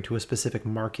pandering to a specific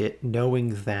market,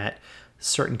 knowing that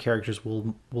certain characters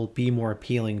will be more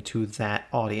appealing to that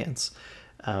audience.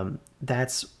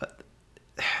 That's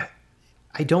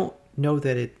I don't know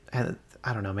that it.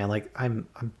 I don't know, man. Like I'm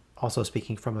also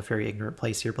speaking from a very ignorant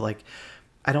place here, but like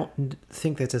I don't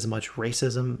think that's as much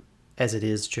racism as it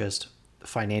is just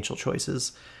financial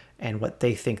choices and what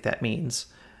they think that means.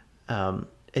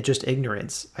 It's just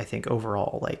ignorance, I think,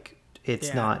 overall. Like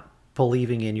it's not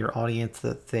believing in your audience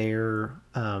that they are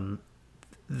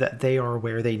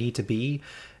where they need to be,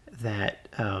 that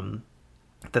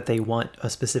they want a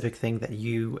specific thing that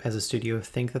you as a studio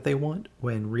think that they want,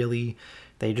 when really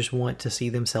they just want to see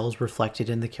themselves reflected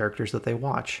in the characters that they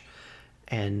watch.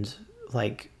 And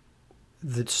like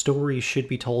the story should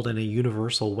be told in a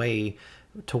universal way,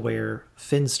 to where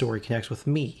Finn's story connects with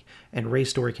me and Rey's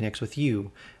story connects with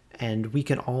you, and we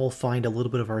can all find a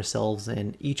little bit of ourselves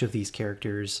in each of these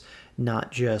characters,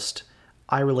 not just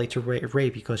I relate to Rey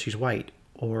because she's white,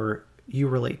 or you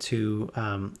relate to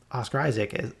Oscar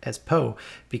Isaac as Poe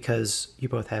because you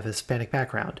both have a Hispanic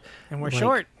background. And we're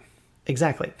short.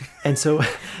 Exactly. And so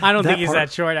I don't think he's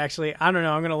that short, actually. I don't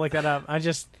know. I'm going to look that up. I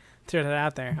just threw that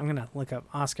out there. I'm going to look up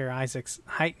Oscar Isaac's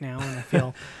height now, and I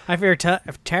feel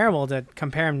terrible to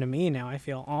compare him to me now. I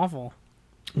feel awful.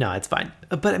 No, it's fine.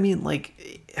 But I mean,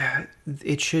 like,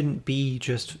 it shouldn't be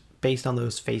just based on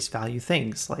those face value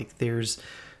things. Like, there's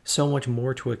so much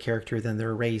more to a character than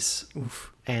their race.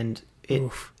 Oof. And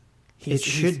it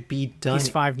should be done. He's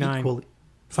 5'9". Equally.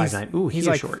 5'9". Ooh, he's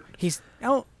like, short.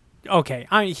 Okay.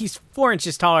 He's 4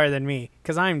 inches taller than me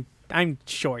because I'm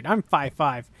short. I'm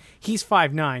 5'5". He's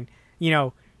 5'9". You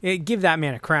know, give that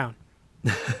man a crown.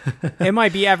 It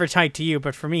might be average height to you,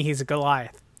 but for me, he's a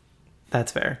Goliath.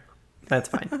 That's fair. That's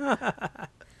fine.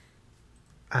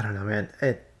 I don't know, man.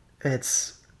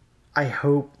 It's. I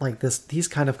hope like these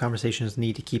kind of conversations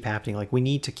need to keep happening. Like we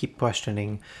need to keep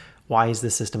questioning, why is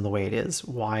this system the way it is?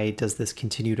 Why does this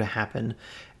continue to happen?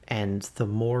 And the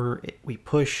more we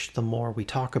push, the more we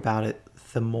talk about it,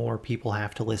 the more people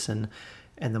have to listen,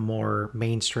 and the more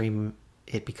mainstream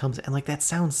it becomes. And like that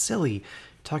sounds silly,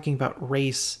 talking about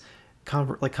race,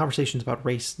 like conversations about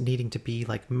race needing to be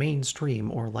like mainstream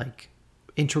or like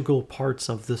integral parts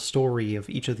of the story of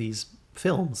each of these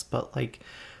films, but like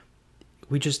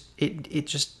we just it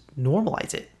just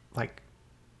normalize it, like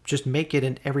just make it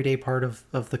an everyday part of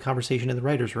the conversation in the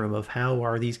writer's room of how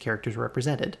are these characters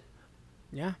represented.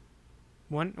 Yeah,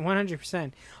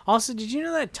 100%. Also, did you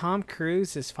know that Tom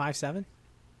Cruise is 5'7"?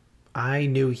 I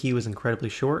knew he was incredibly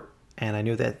short, and I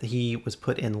knew that he was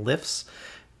put in lifts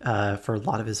for a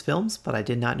lot of his films, but I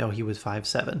did not know he was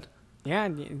 5'7". Yeah,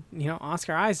 you know,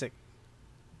 Oscar Isaac,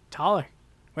 taller.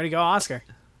 Way to go, Oscar.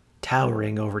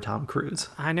 Towering over Tom Cruise.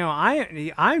 I know.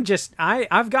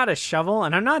 I've got a shovel,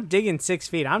 and I'm not digging 6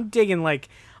 feet. I'm digging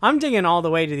all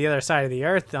the way to the other side of the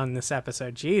earth on this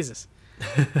episode. Jesus.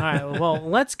 All right. Well,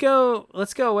 let's go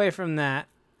away from that,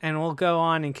 and we'll go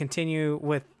on and continue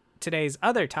with today's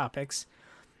other topics.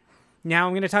 Now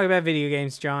I'm going to talk about video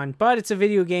games, John, but it's a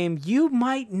video game you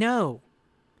might know,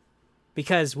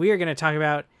 because we are going to talk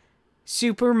about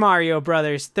Super Mario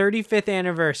Brothers 35th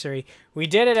anniversary. We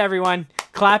did it, everyone.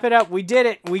 Clap it up. We did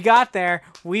it. We got there.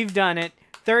 We've done it.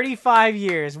 35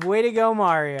 years. Way to go,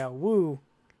 Mario. Woo.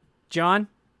 John,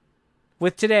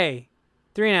 with today,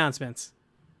 3 announcements.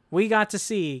 We got to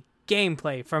see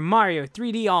gameplay for Mario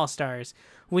 3D All-Stars,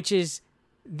 which is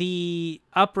the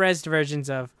up-resed versions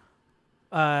of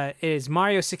it is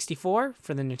Mario 64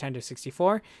 for the Nintendo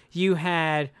 64. You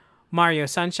had Mario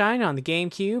Sunshine on the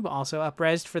GameCube, also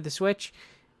up-resed for the Switch,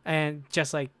 and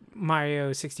just like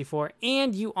Mario 64.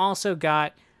 And you also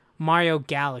got Mario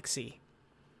Galaxy,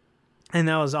 and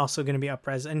that was also going to be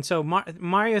up-res. And so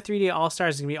Mario 3D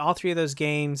All-Stars is going to be all 3 of those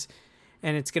games,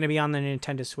 and it's going to be on the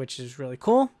Nintendo Switch, which is really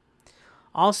cool.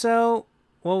 Also,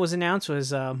 what was announced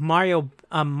was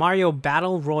Mario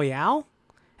Battle Royale.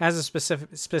 It has a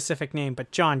specific name,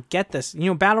 but John, get this. You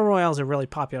know, Battle Royales are really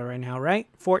popular right now, right?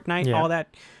 Fortnite, all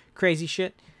that crazy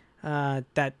shit.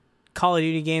 That Call of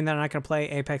Duty game that I'm not going to play,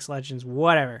 Apex Legends,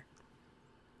 whatever.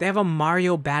 They have a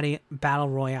Mario Battle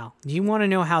Royale. Do you want to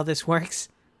know how this works?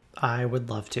 I would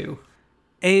love to.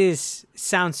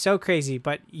 sounds so crazy,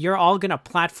 but you're all gonna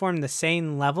platform the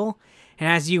same level, and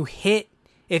as you hit,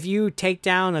 if you take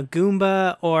down a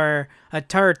Goomba or a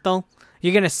turtle,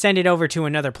 you're gonna send it over to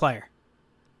another player.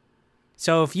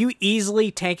 So if you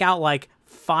easily take out like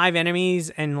 5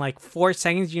 enemies in like 4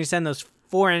 seconds, you can send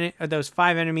those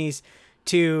 5 enemies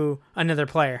to another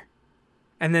player,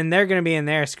 and then they're gonna be in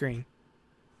their screen,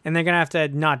 and they're gonna have to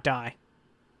not die.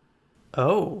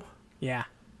 Oh. Yeah.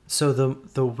 So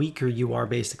the weaker you are,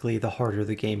 basically, the harder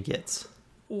the game gets.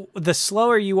 The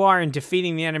slower you are in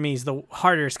defeating the enemies, the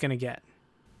harder it's going to get.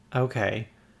 Okay.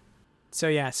 So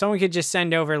yeah, someone could just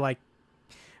send over like,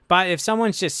 but if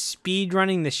someone's just speed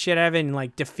running the shit out of it and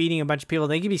like defeating a bunch of people,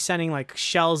 they could be sending like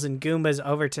shells and Goombas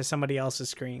over to somebody else's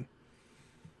screen.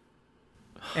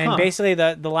 And basically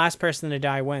the last person to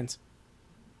die wins.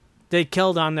 They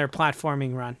killed on their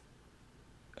platforming run.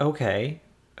 Okay.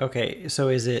 So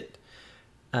is it,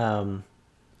 man,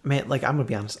 like, I'm gonna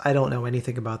be honest, I don't know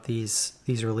anything about these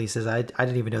releases. I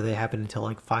didn't even know they happened until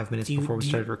like 5 minutes before we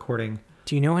started recording.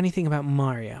 Do you know anything about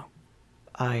Mario?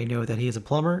 I know that he is a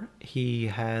plumber. He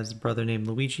has a brother named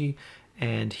Luigi,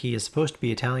 and he is supposed to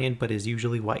be Italian, but is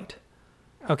usually white.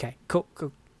 Okay, cool.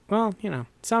 Well,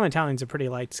 some Italians are pretty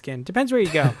light skinned. Depends where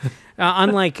you go.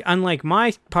 Unlike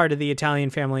my part of the Italian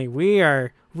family, we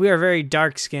are very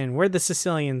dark skinned. We're the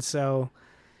Sicilians, so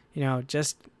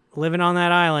just living on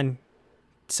that island,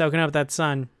 soaking up that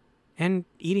sun, and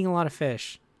eating a lot of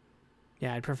fish.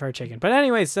 Yeah, I'd prefer chicken. But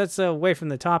anyways, that's away from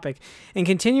the topic. And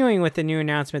continuing with the new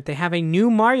announcement, they have a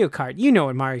new Mario Kart. You know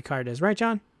what Mario Kart is, right,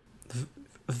 John?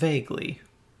 Vaguely.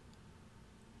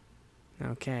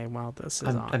 Okay, well, this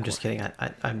is I'm just kidding.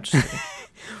 I'm just kidding.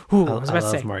 Ooh, I was about to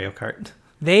love say, Mario Kart.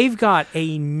 They've got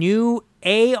a new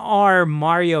AR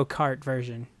Mario Kart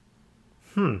version.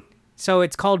 So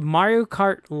it's called Mario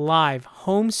Kart Live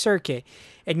Home Circuit,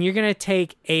 and you're gonna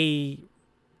take a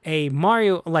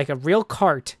Mario, like a real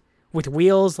kart with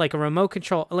wheels, like a remote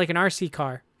control, like an RC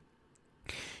car.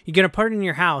 You're gonna put it in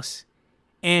your house,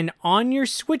 and on your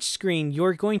Switch screen,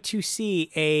 you're going to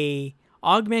see a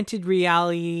augmented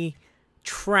reality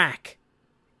track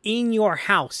in your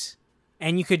house,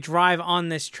 and you could drive on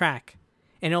this track,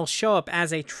 and it'll show up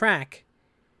as a track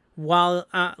while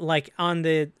like on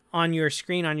your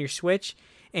screen on your Switch,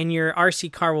 and your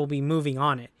RC car will be moving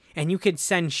on it. And you could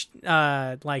send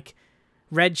like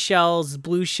red shells,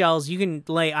 blue shells. You can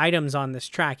lay items on this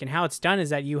track, and how it's done is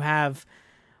that you have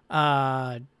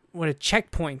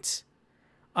checkpoints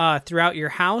throughout your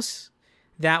house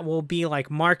that will be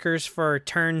like markers for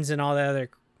turns and all the other,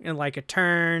 like a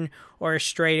turn or a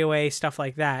straightaway, stuff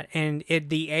like that. And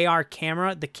the AR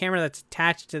camera, the camera that's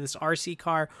attached to this RC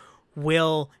car,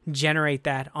 will generate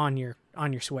that on your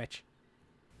Switch.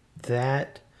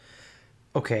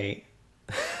 Okay.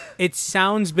 It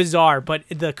sounds bizarre, but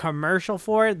the commercial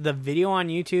for it, the video on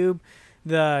YouTube,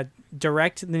 the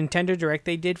Nintendo Direct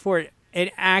they did for it,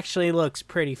 it actually looks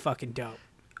pretty fucking dope.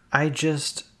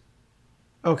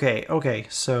 Okay.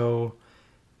 So,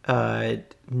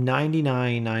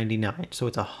 $99.99. So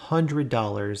it's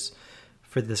 $100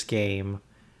 for this game.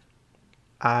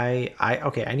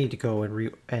 I need to go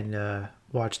and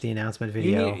watch the announcement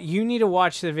video. You need to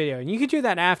watch the video, and you could do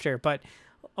that after,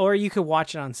 or you could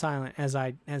watch it on silent as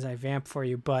I vamp for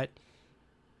you. But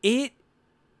it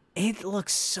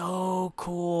looks so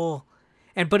cool,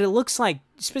 but it looks like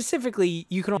specifically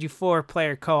you can only do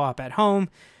 4-player co-op at home,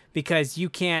 because you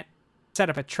can't set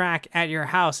up a track at your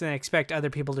house and expect other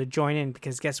people to join in,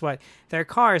 because guess what? Their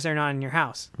cars are not in your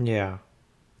house. Yeah,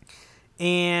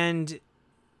 and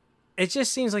it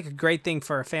just seems like a great thing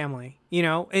for a family.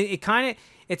 It's kind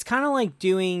of like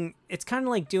doing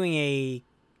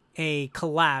a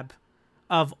collab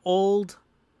of old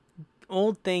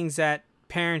things that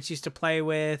parents used to play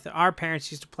with, our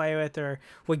parents used to play with, or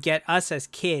would get us as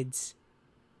kids,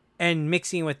 and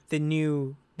mixing with the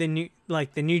new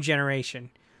generation,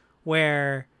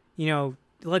 where,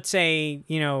 let's say,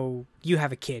 you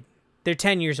have a kid, they're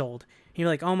 10 years old, and you're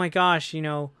like, oh my gosh,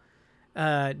 John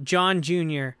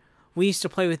Jr., we used to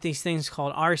play with these things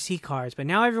called RC cars, but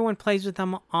now everyone plays with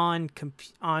them on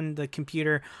the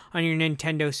computer, on your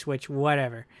Nintendo Switch,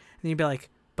 whatever. And you'd be like,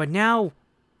 but now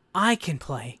I can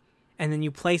play. And then you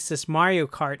place this Mario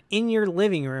Kart in your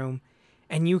living room,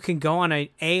 and you can go on an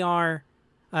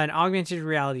augmented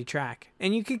reality track,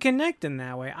 and you can connect in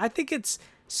that way. I think it's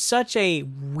such a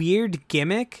weird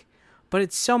gimmick, but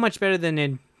it's so much better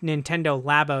than Nintendo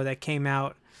Labo that came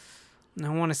out, I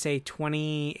want to say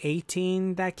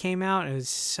 2018 that came out. It was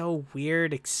so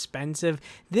weird, expensive.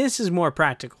 This is more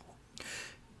practical.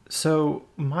 So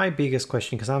my biggest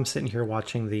question, because I'm sitting here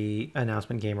watching the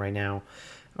announcement game right now,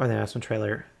 or the announcement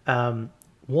trailer.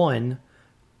 One,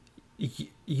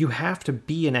 you have to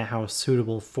be in a house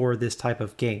suitable for this type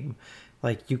of game.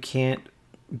 Like, you can't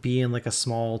be in like a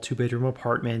small 2-bedroom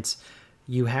apartment.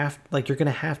 You have, like, you're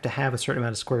going to have a certain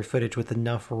amount of square footage with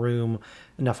enough room,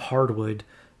 enough hardwood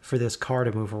for this car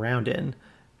to move around in.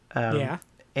 Yeah.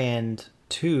 And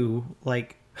two,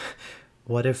 like,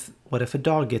 what if a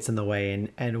dog gets in the way,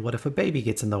 and what if a baby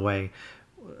gets in the way?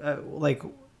 Like,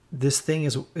 this thing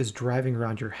is driving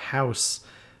around your house.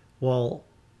 Well,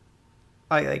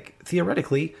 I like,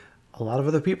 theoretically, a lot of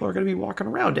other people are going to be walking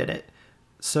around in it.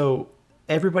 So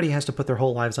everybody has to put their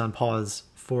whole lives on pause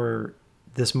for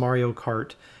this Mario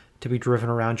Kart to be driven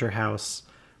around your house.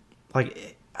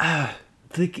 Like,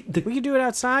 we could do it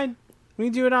outside. We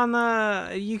can do it on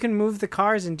the. You can move the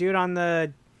cars and do it on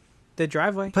the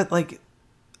driveway. But like,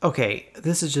 okay,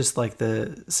 this is just like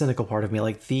the cynical part of me.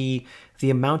 Like, the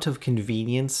amount of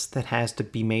convenience that has to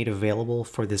be made available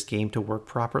for this game to work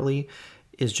properly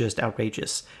is just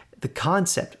outrageous. The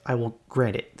concept, I will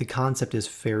grant it, the concept is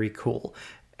very cool,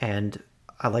 and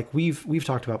I like we've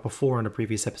talked about before on a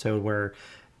previous episode where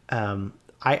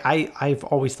I've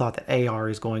always thought that AR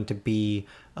is going to be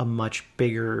a much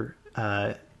bigger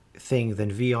thing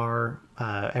than VR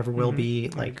ever will be.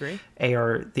 Like,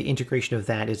 AR, the integration of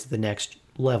that is the next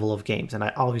level of games, and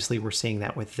obviously we're seeing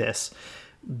that with this.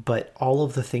 But all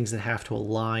of the things that have to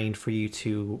align for you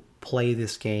to play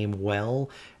this game well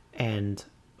and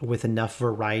with enough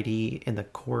variety in the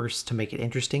course to make it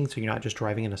interesting, so you're not just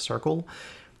driving in a circle,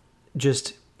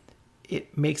 just,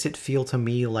 it makes it feel to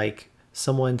me like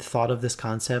someone thought of this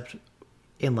concept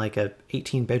in like a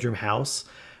 18-bedroom house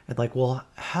and like, well,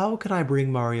 how can I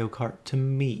bring Mario Kart to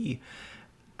me?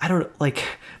 I don't, like,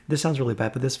 this sounds really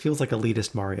bad, but this feels like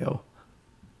elitist Mario.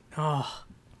 Oh,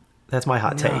 that's my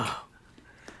hot take.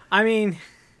 I mean,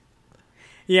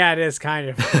 yeah, it is kind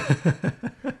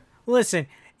of. Listen,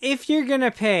 if you're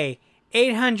gonna pay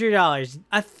 $800,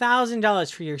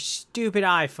 $1,000 for your stupid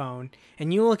iPhone,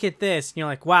 and you look at this and you're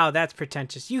like, wow, that's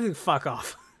pretentious, you can fuck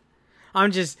off.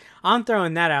 I'm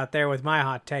throwing that out there with my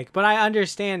hot take, but I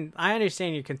understand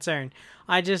your concern.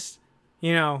 I just,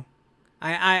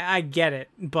 I get it,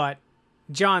 but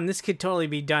John, this could totally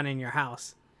be done in your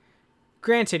house.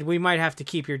 Granted, we might have to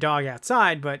keep your dog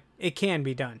outside, but it can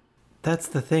be done. That's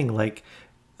the thing, like,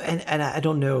 and I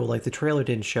don't know, like, the trailer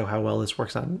didn't show how well this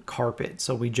works on carpet,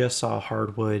 so we just saw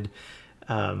hardwood,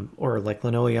 or like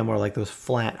linoleum, or like those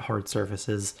flat hard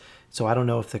surfaces. So I don't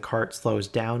know if the cart slows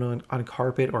down on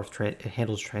carpet, or if it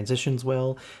handles transitions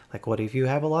well. Like, what if you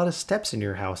have a lot of steps in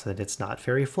your house and it's not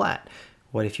very flat?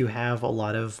 What if you have a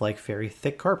lot of like very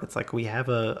thick carpets? Like, we have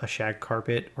a shag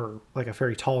carpet, or like a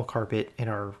very tall carpet in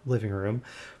our living room.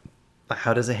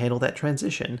 How does it handle that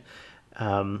transition?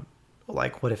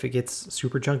 Like, what if it gets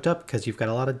super junked up because you've got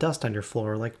a lot of dust on your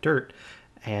floor, like dirt,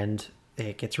 and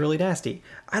it gets really nasty?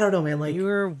 I don't know, man. Like,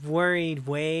 you're worried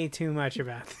way too much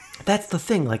about that. That's the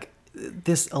thing. Like,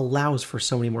 this allows for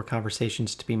so many more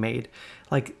conversations to be made.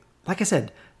 Like I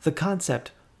said, the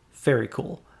concept, very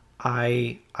cool.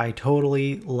 I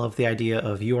totally love the idea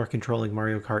of you are controlling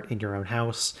Mario Kart in your own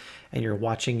house, and you're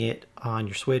watching it on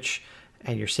your Switch,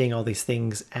 and you're seeing all these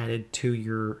things added to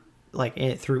your, like,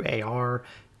 through AR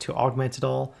to augment it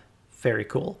all. Very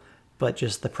cool. But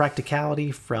just the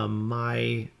practicality from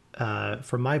my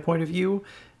point of view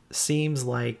seems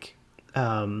like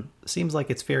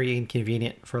it's very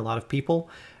inconvenient for a lot of people.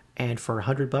 And for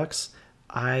 $100,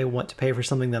 I want to pay for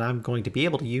something that I'm going to be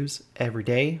able to use every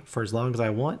day for as long as I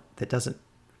want, that doesn't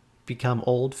become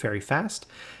old very fast.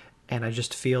 And I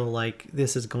just feel like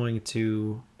this is going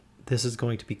to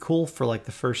be cool for like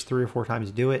the first 3 or 4 times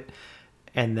you do it,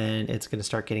 and then it's going to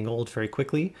start getting old very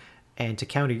quickly. And to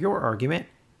counter your argument,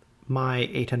 my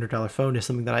 $800 phone is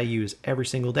something that I use every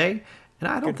single day, and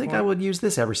I don't think I would use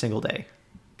this every single day.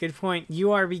 Good point.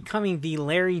 You are becoming the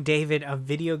Larry David of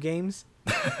video games.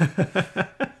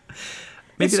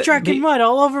 It's tracking mud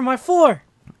all over my floor.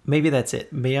 Maybe that's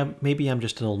it. Maybe I'm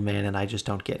just an old man and I just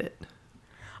don't get it.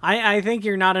 I think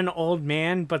you're not an old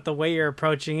man, but the way you're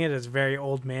approaching it is very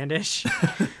old manish.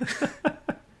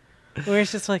 Where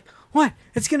it's just like, what?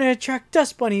 It's going to attract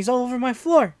dust bunnies all over my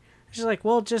floor. It's just like,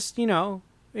 well, just, you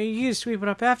can sweep it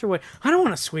up afterward. I don't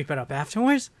want to sweep it up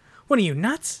afterwards. What are you,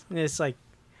 nuts? And it's like,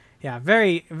 yeah,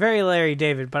 very, very Larry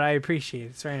David, but I appreciate it.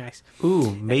 It's very nice.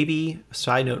 Ooh, maybe,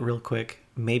 side note real quick,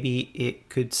 maybe it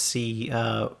could see,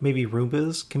 maybe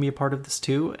Roombas can be a part of this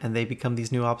too, and they become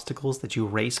these new obstacles that you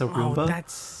race a Roomba. Oh,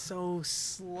 that's so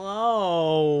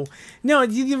slow. No,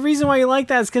 the reason why you like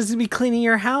that is because it'll be cleaning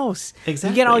your house. Exactly.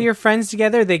 You get all your friends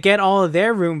together, they get all of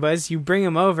their Roombas, you bring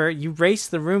them over, you race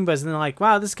the Roombas, and they're like,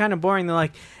 wow, this is kind of boring. They're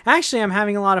like, actually, I'm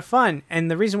having a lot of fun. And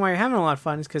the reason why you're having a lot of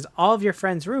fun is because all of your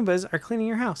friends' Roombas are cleaning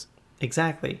your house.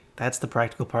 Exactly. That's the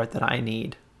practical part that I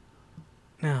need.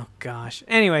 Oh gosh.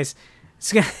 Anyways,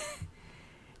 so,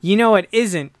 you know what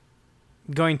isn't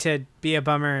going to be a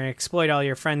bummer and exploit all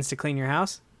your friends to clean your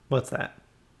house? What's that?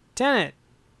 Tenet.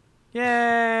 Yay!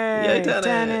 Yay, Tenet!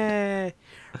 Tenet!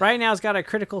 Right now, it's got a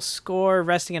critical score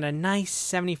resting at a nice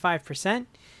 75%,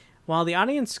 while the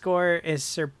audience score is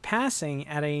surpassing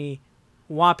at a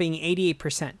whopping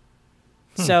 88%.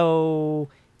 So,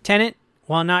 Tenet,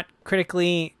 while not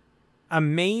critically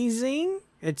amazing,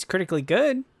 it's critically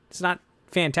good. It's not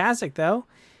fantastic, though.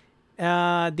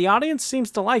 The audience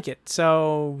seems to like it,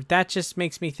 so that just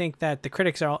makes me think that the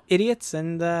critics are all idiots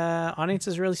and the audience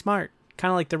is really smart.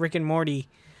 Kind of like the Rick and Morty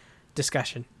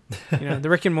discussion. The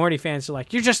Rick and Morty fans are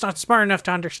like, you're just not smart enough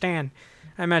to understand.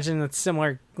 I imagine that's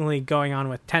similarly going on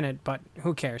with Tenet, but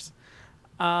who cares?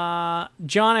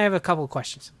 John, I have a couple of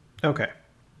questions. Okay.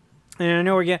 And I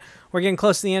know we're getting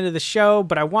close to the end of the show,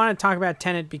 but I want to talk about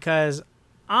Tenet because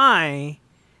I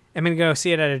am going to go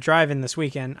see it at a drive-in this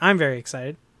weekend. I'm very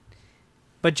excited.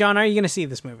 But John, are you going to see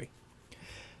this movie?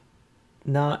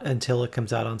 Not until it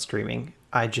comes out on streaming.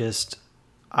 I don't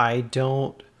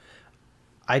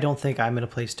think I'm in a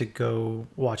place to go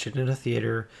watch it in a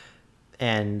theater.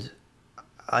 And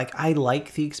I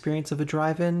like the experience of a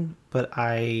drive-in, but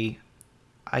I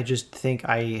just think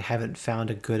I haven't found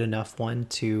a good enough one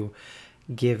to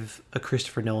give a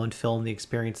Christopher Nolan film the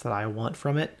experience that I want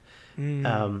from it.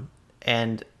 And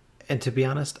to be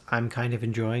honest, I'm kind of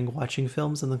enjoying watching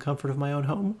films in the comfort of my own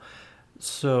home.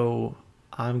 So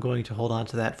I'm going to hold on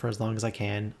to that for as long as I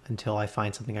can until I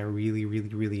find something I really, really,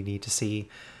 really need to see.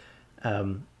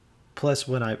 Plus,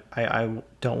 when I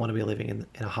don't want to be living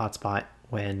in a hot spot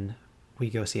when we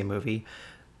go see a movie.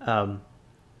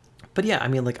 But yeah, I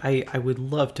mean, I would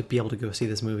love to be able to go see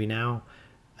this movie now.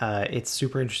 It's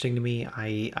super interesting to me.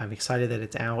 I'm excited that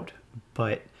it's out,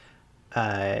 but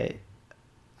I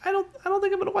don't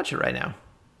think I'm gonna watch it right now.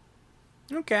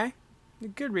 Okay,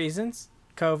 good reasons.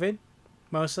 COVID,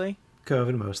 mostly.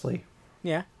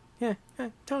 Yeah,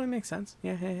 Totally makes sense.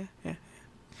 Yeah.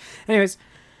 Anyways,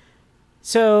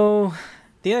 so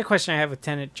the other question I have with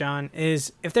Tenet, John,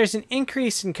 is if there's an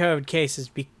increase in COVID cases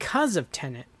because of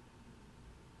Tenet,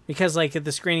 because at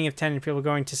the screening of Tenet, people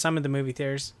going to some of the movie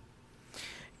theaters,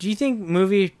 do you think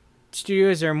movie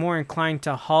studios are more inclined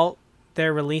to halt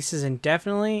their releases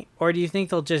indefinitely, or do you think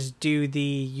they'll just do the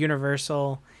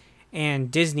Universal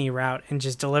and Disney route and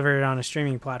just deliver it on a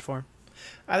streaming platform?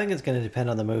 I think it's going to depend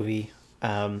on the movie.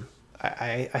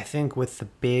 I think with the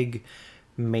big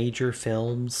major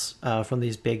films from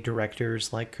these big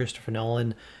directors like Christopher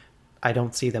Nolan, I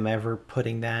don't see them ever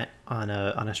putting that on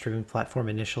a streaming platform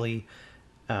initially.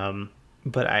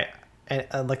 But I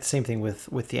like the same thing with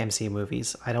the MCU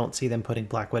movies. I don't see them putting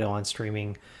Black Widow on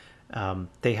streaming.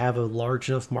 They have a large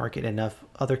enough market, enough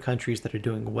other countries that are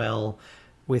doing well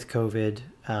with COVID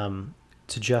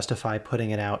to justify putting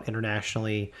it out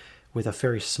internationally with a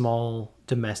very small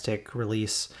domestic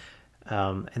release,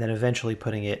 and then eventually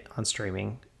putting it on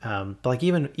streaming. But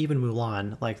even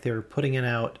Mulan, they're putting it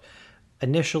out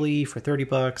initially for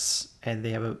 $30, and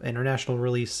they have an international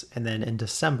release, and then in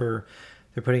December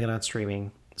they're putting it on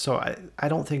streaming. So I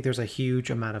don't think there's a huge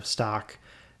amount of stock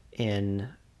in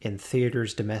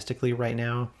theaters domestically right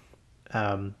now.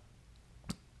 I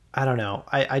don't know.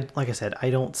 I like I said,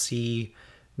 I don't see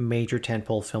major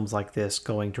tentpole films like this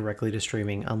going directly to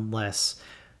streaming unless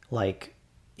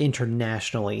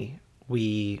internationally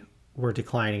we were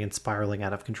declining and spiraling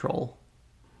out of control.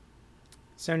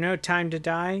 So No Time to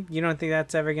Die? You don't think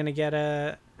that's ever going to get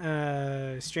a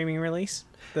streaming release?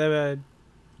 The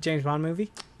James Bond movie?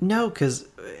 No, because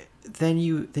then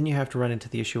you have to run into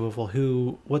the issue of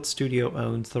what studio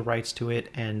owns the rights to it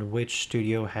and which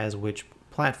studio has which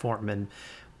platform. And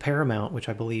Paramount, which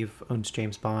I believe owns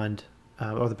James Bond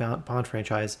or the Bond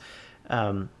franchise,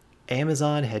 Netflix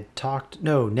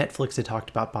had talked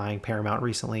about buying Paramount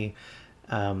recently,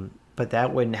 but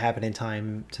that wouldn't happen in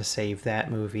time to save that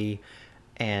movie.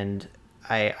 And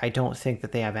I don't think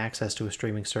that they have access to a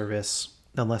streaming service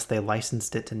unless they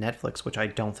licensed it to Netflix, which I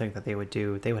don't think that they would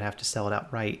do. They would have to sell it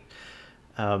outright.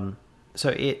 So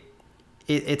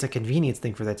it's a convenience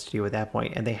thing for that studio at that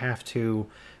point, and they have to,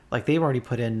 they've already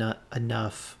put in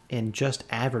enough in just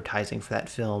advertising for that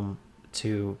film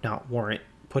to not warrant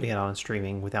putting it on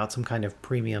streaming without some kind of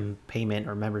premium payment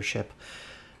or membership.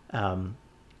 I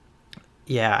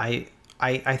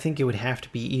think it would have to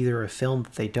be either a film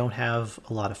that they don't have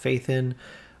a lot of faith in,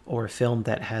 or a film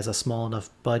that has a small enough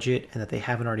budget and that they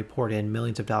haven't already poured in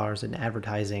millions of dollars in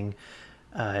advertising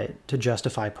to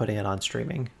justify putting it on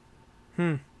streaming.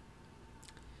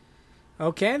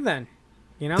 Okay, then.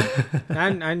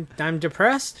 I'm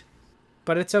depressed.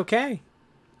 but it's okay.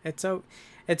 It's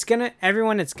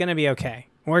gonna be okay.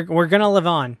 We're gonna live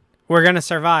on. We're gonna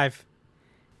survive.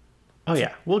 Oh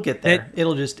yeah, we'll get there.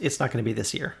 It's not going to be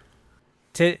this year.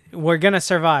 We're gonna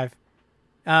survive.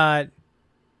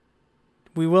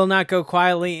 We will not go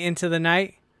quietly into the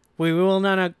night. We will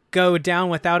not go down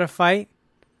without a fight.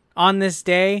 On this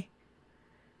day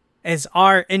is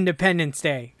our Independence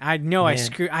Day. I know I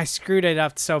screwed it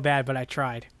up so bad, but I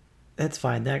tried. That's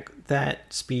fine. That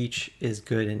speech is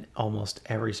good in almost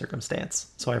every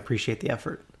circumstance. So I appreciate the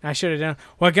effort. I should have done.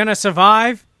 We're gonna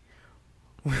survive.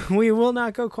 We will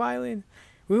not go quietly.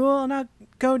 We will not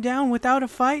go down without a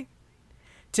fight.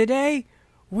 Today,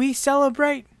 we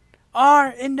celebrate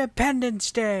our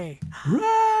Independence Day.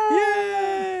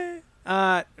 Yay!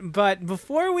 But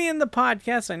before we end the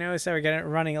podcast, I know I said we're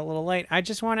running a little late. I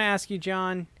just want to ask you,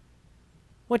 John,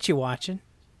 what you watching?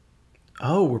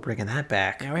 Oh, we're bringing that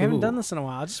back. Yeah, we haven't done this in a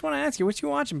while. I just want to ask you, what you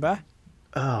watching, bud?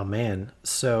 Oh, man.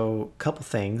 So, couple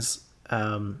things.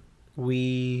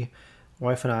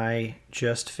 Wife and I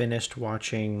just finished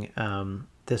watching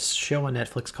this show on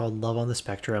Netflix called Love on the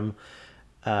Spectrum.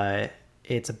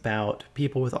 It's about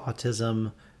people with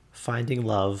autism finding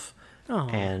love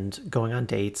and going on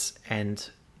dates, and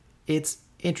it's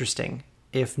interesting.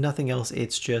 If nothing else,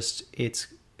 it's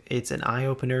an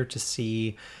eye-opener to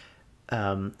see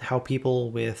how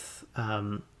people with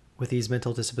these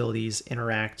mental disabilities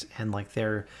interact, and like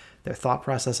their thought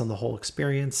process on the whole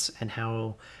experience, and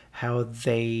how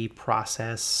they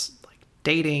process like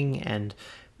dating, and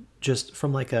just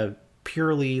from like a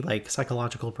purely like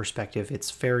psychological perspective,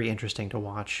 it's very interesting to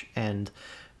watch, and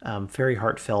very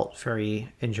heartfelt,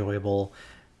 very enjoyable.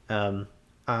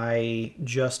 I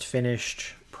just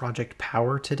finished Project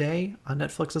Power today on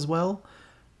Netflix as well.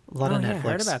 A lot of Netflix.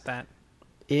 I heard about that.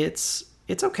 It's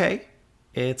okay.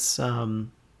 It's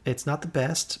not the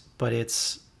best, but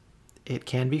it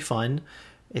can be fun.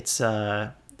 It's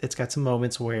got some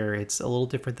moments where it's a little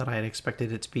different than I had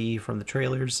expected it to be from the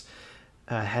trailers.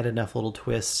 Had enough little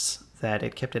twists that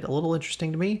it kept it a little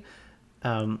interesting to me.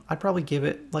 I'd probably give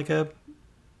it like a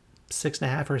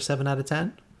 6.5 or 7 out of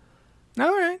 10.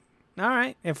 All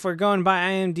right. If we're going by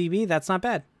IMDb, that's not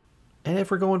bad. And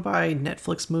if we're going by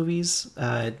Netflix movies,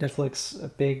 Netflix, a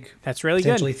big, that's really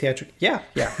potentially good. Theatrical. Yeah.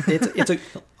 It's a.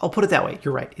 I'll put it that way.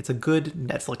 You're right. It's a good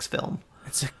Netflix film.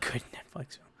 It's a good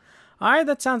Netflix film. All right,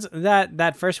 that sounds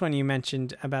that first one you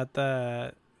mentioned about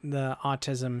the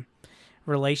autism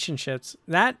relationships.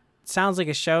 That sounds like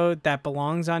a show that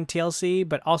belongs on TLC,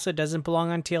 but also doesn't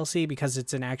belong on TLC because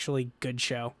it's an actually good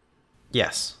show.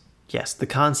 Yes. The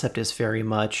concept is very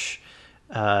much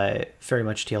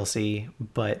TLC,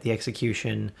 but the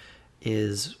execution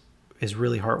is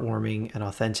really heartwarming and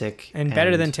authentic and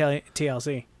better than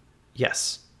TLC.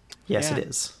 Yes, it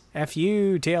is. F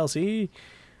you, TLC.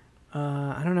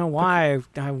 I don't know why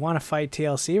I want to fight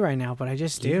TLC right now, but I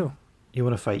just do. You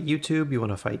want to fight YouTube? You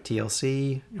want to fight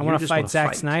TLC? I want to fight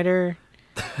Zack Snyder.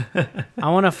 I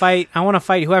want to fight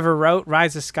whoever wrote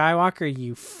Rise of Skywalker.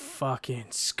 You fucking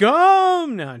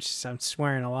scum! No, I'm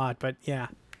swearing a lot, but yeah.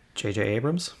 J.J.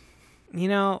 Abrams. You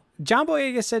know, John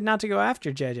Boyega said not to go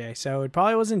after JJ, so it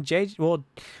probably wasn't JJ. Well,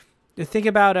 think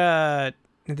about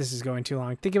this is going too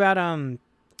long. Think about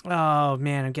oh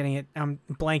man, I'm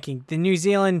blanking. The New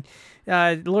Zealand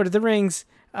Lord of the Rings.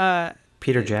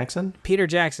 Peter Jackson.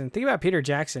 Think about Peter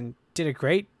Jackson. Did a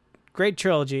great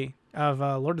trilogy of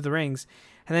Lord of the Rings,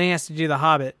 and then he has to do The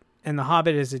Hobbit, and The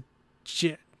Hobbit is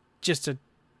just a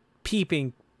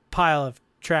peeping pile of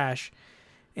trash,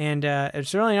 and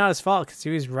it's really not his fault because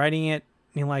he was writing it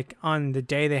like on the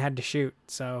day they had to shoot.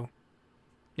 So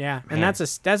yeah, man. And that's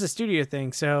a studio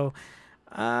thing. So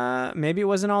maybe it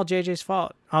wasn't all JJ's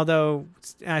fault. Although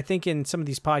I think in some of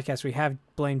these podcasts we have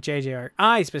blamed JJ, or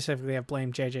I specifically have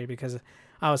blamed JJ because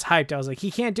I was hyped. I was like,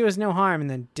 he can't do us no harm, and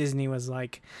then Disney was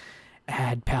like,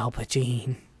 add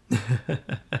Palpatine.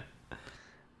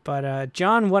 But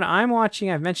John, what I'm watching,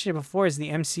 I've mentioned it before, is the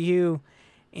MCU,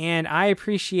 and I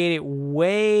appreciate it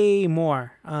way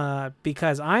more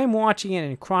because I'm watching it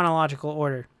in chronological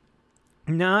order,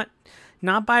 not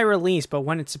by release, but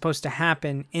when it's supposed to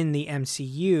happen in the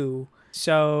MCU.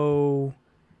 So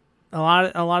a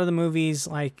lot of the movies,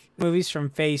 like movies from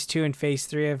Phase 2 and Phase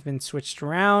 3, have been switched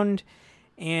around,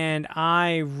 and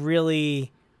I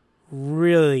really,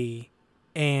 really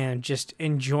am just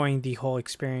enjoying the whole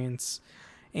experience.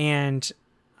 And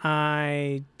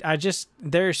I just,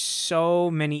 there's so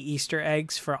many Easter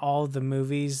eggs for all of the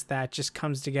movies that just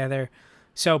comes together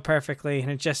so perfectly,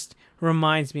 and it just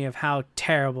reminds me of how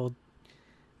terrible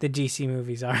the DC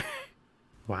movies are.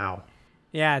 Wow.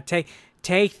 Yeah,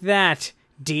 take that,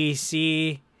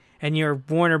 DC, and your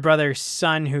Warner Brothers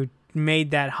son who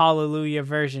made that Hallelujah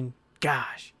version.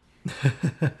 Gosh.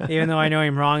 Even though I know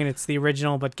I'm wrong and it's the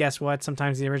original, but guess what?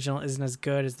 Sometimes the original isn't as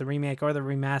good as the remake or the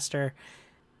remaster.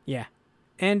 Yeah.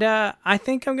 And I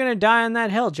think I'm going to die on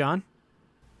that hill, John.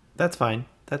 That's fine.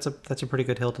 That's a pretty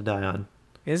good hill to die on.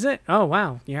 Is it? Oh,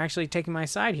 wow. You're actually taking my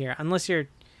side here. Unless you're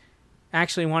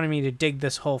actually wanting me to dig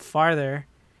this hole farther.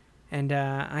 And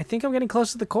I think I'm getting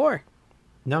close to the core.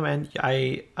 No, man.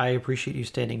 I appreciate you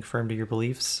standing firm to your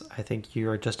beliefs. I think you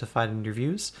are justified in your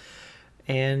views.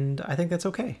 And I think that's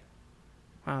okay.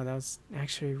 Wow, that was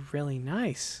actually really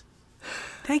nice.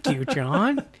 Thank you,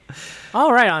 John.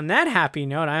 All right, on that happy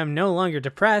note, I am no longer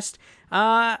depressed.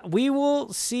 We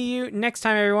will see you next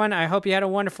time, everyone. I hope you had a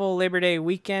wonderful Labor Day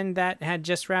weekend that had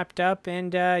just wrapped up.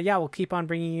 And yeah, we'll keep on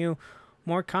bringing you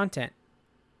more content.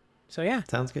 So yeah.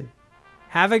 Sounds good.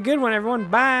 Have a good one, everyone.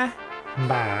 Bye.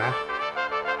 Bye.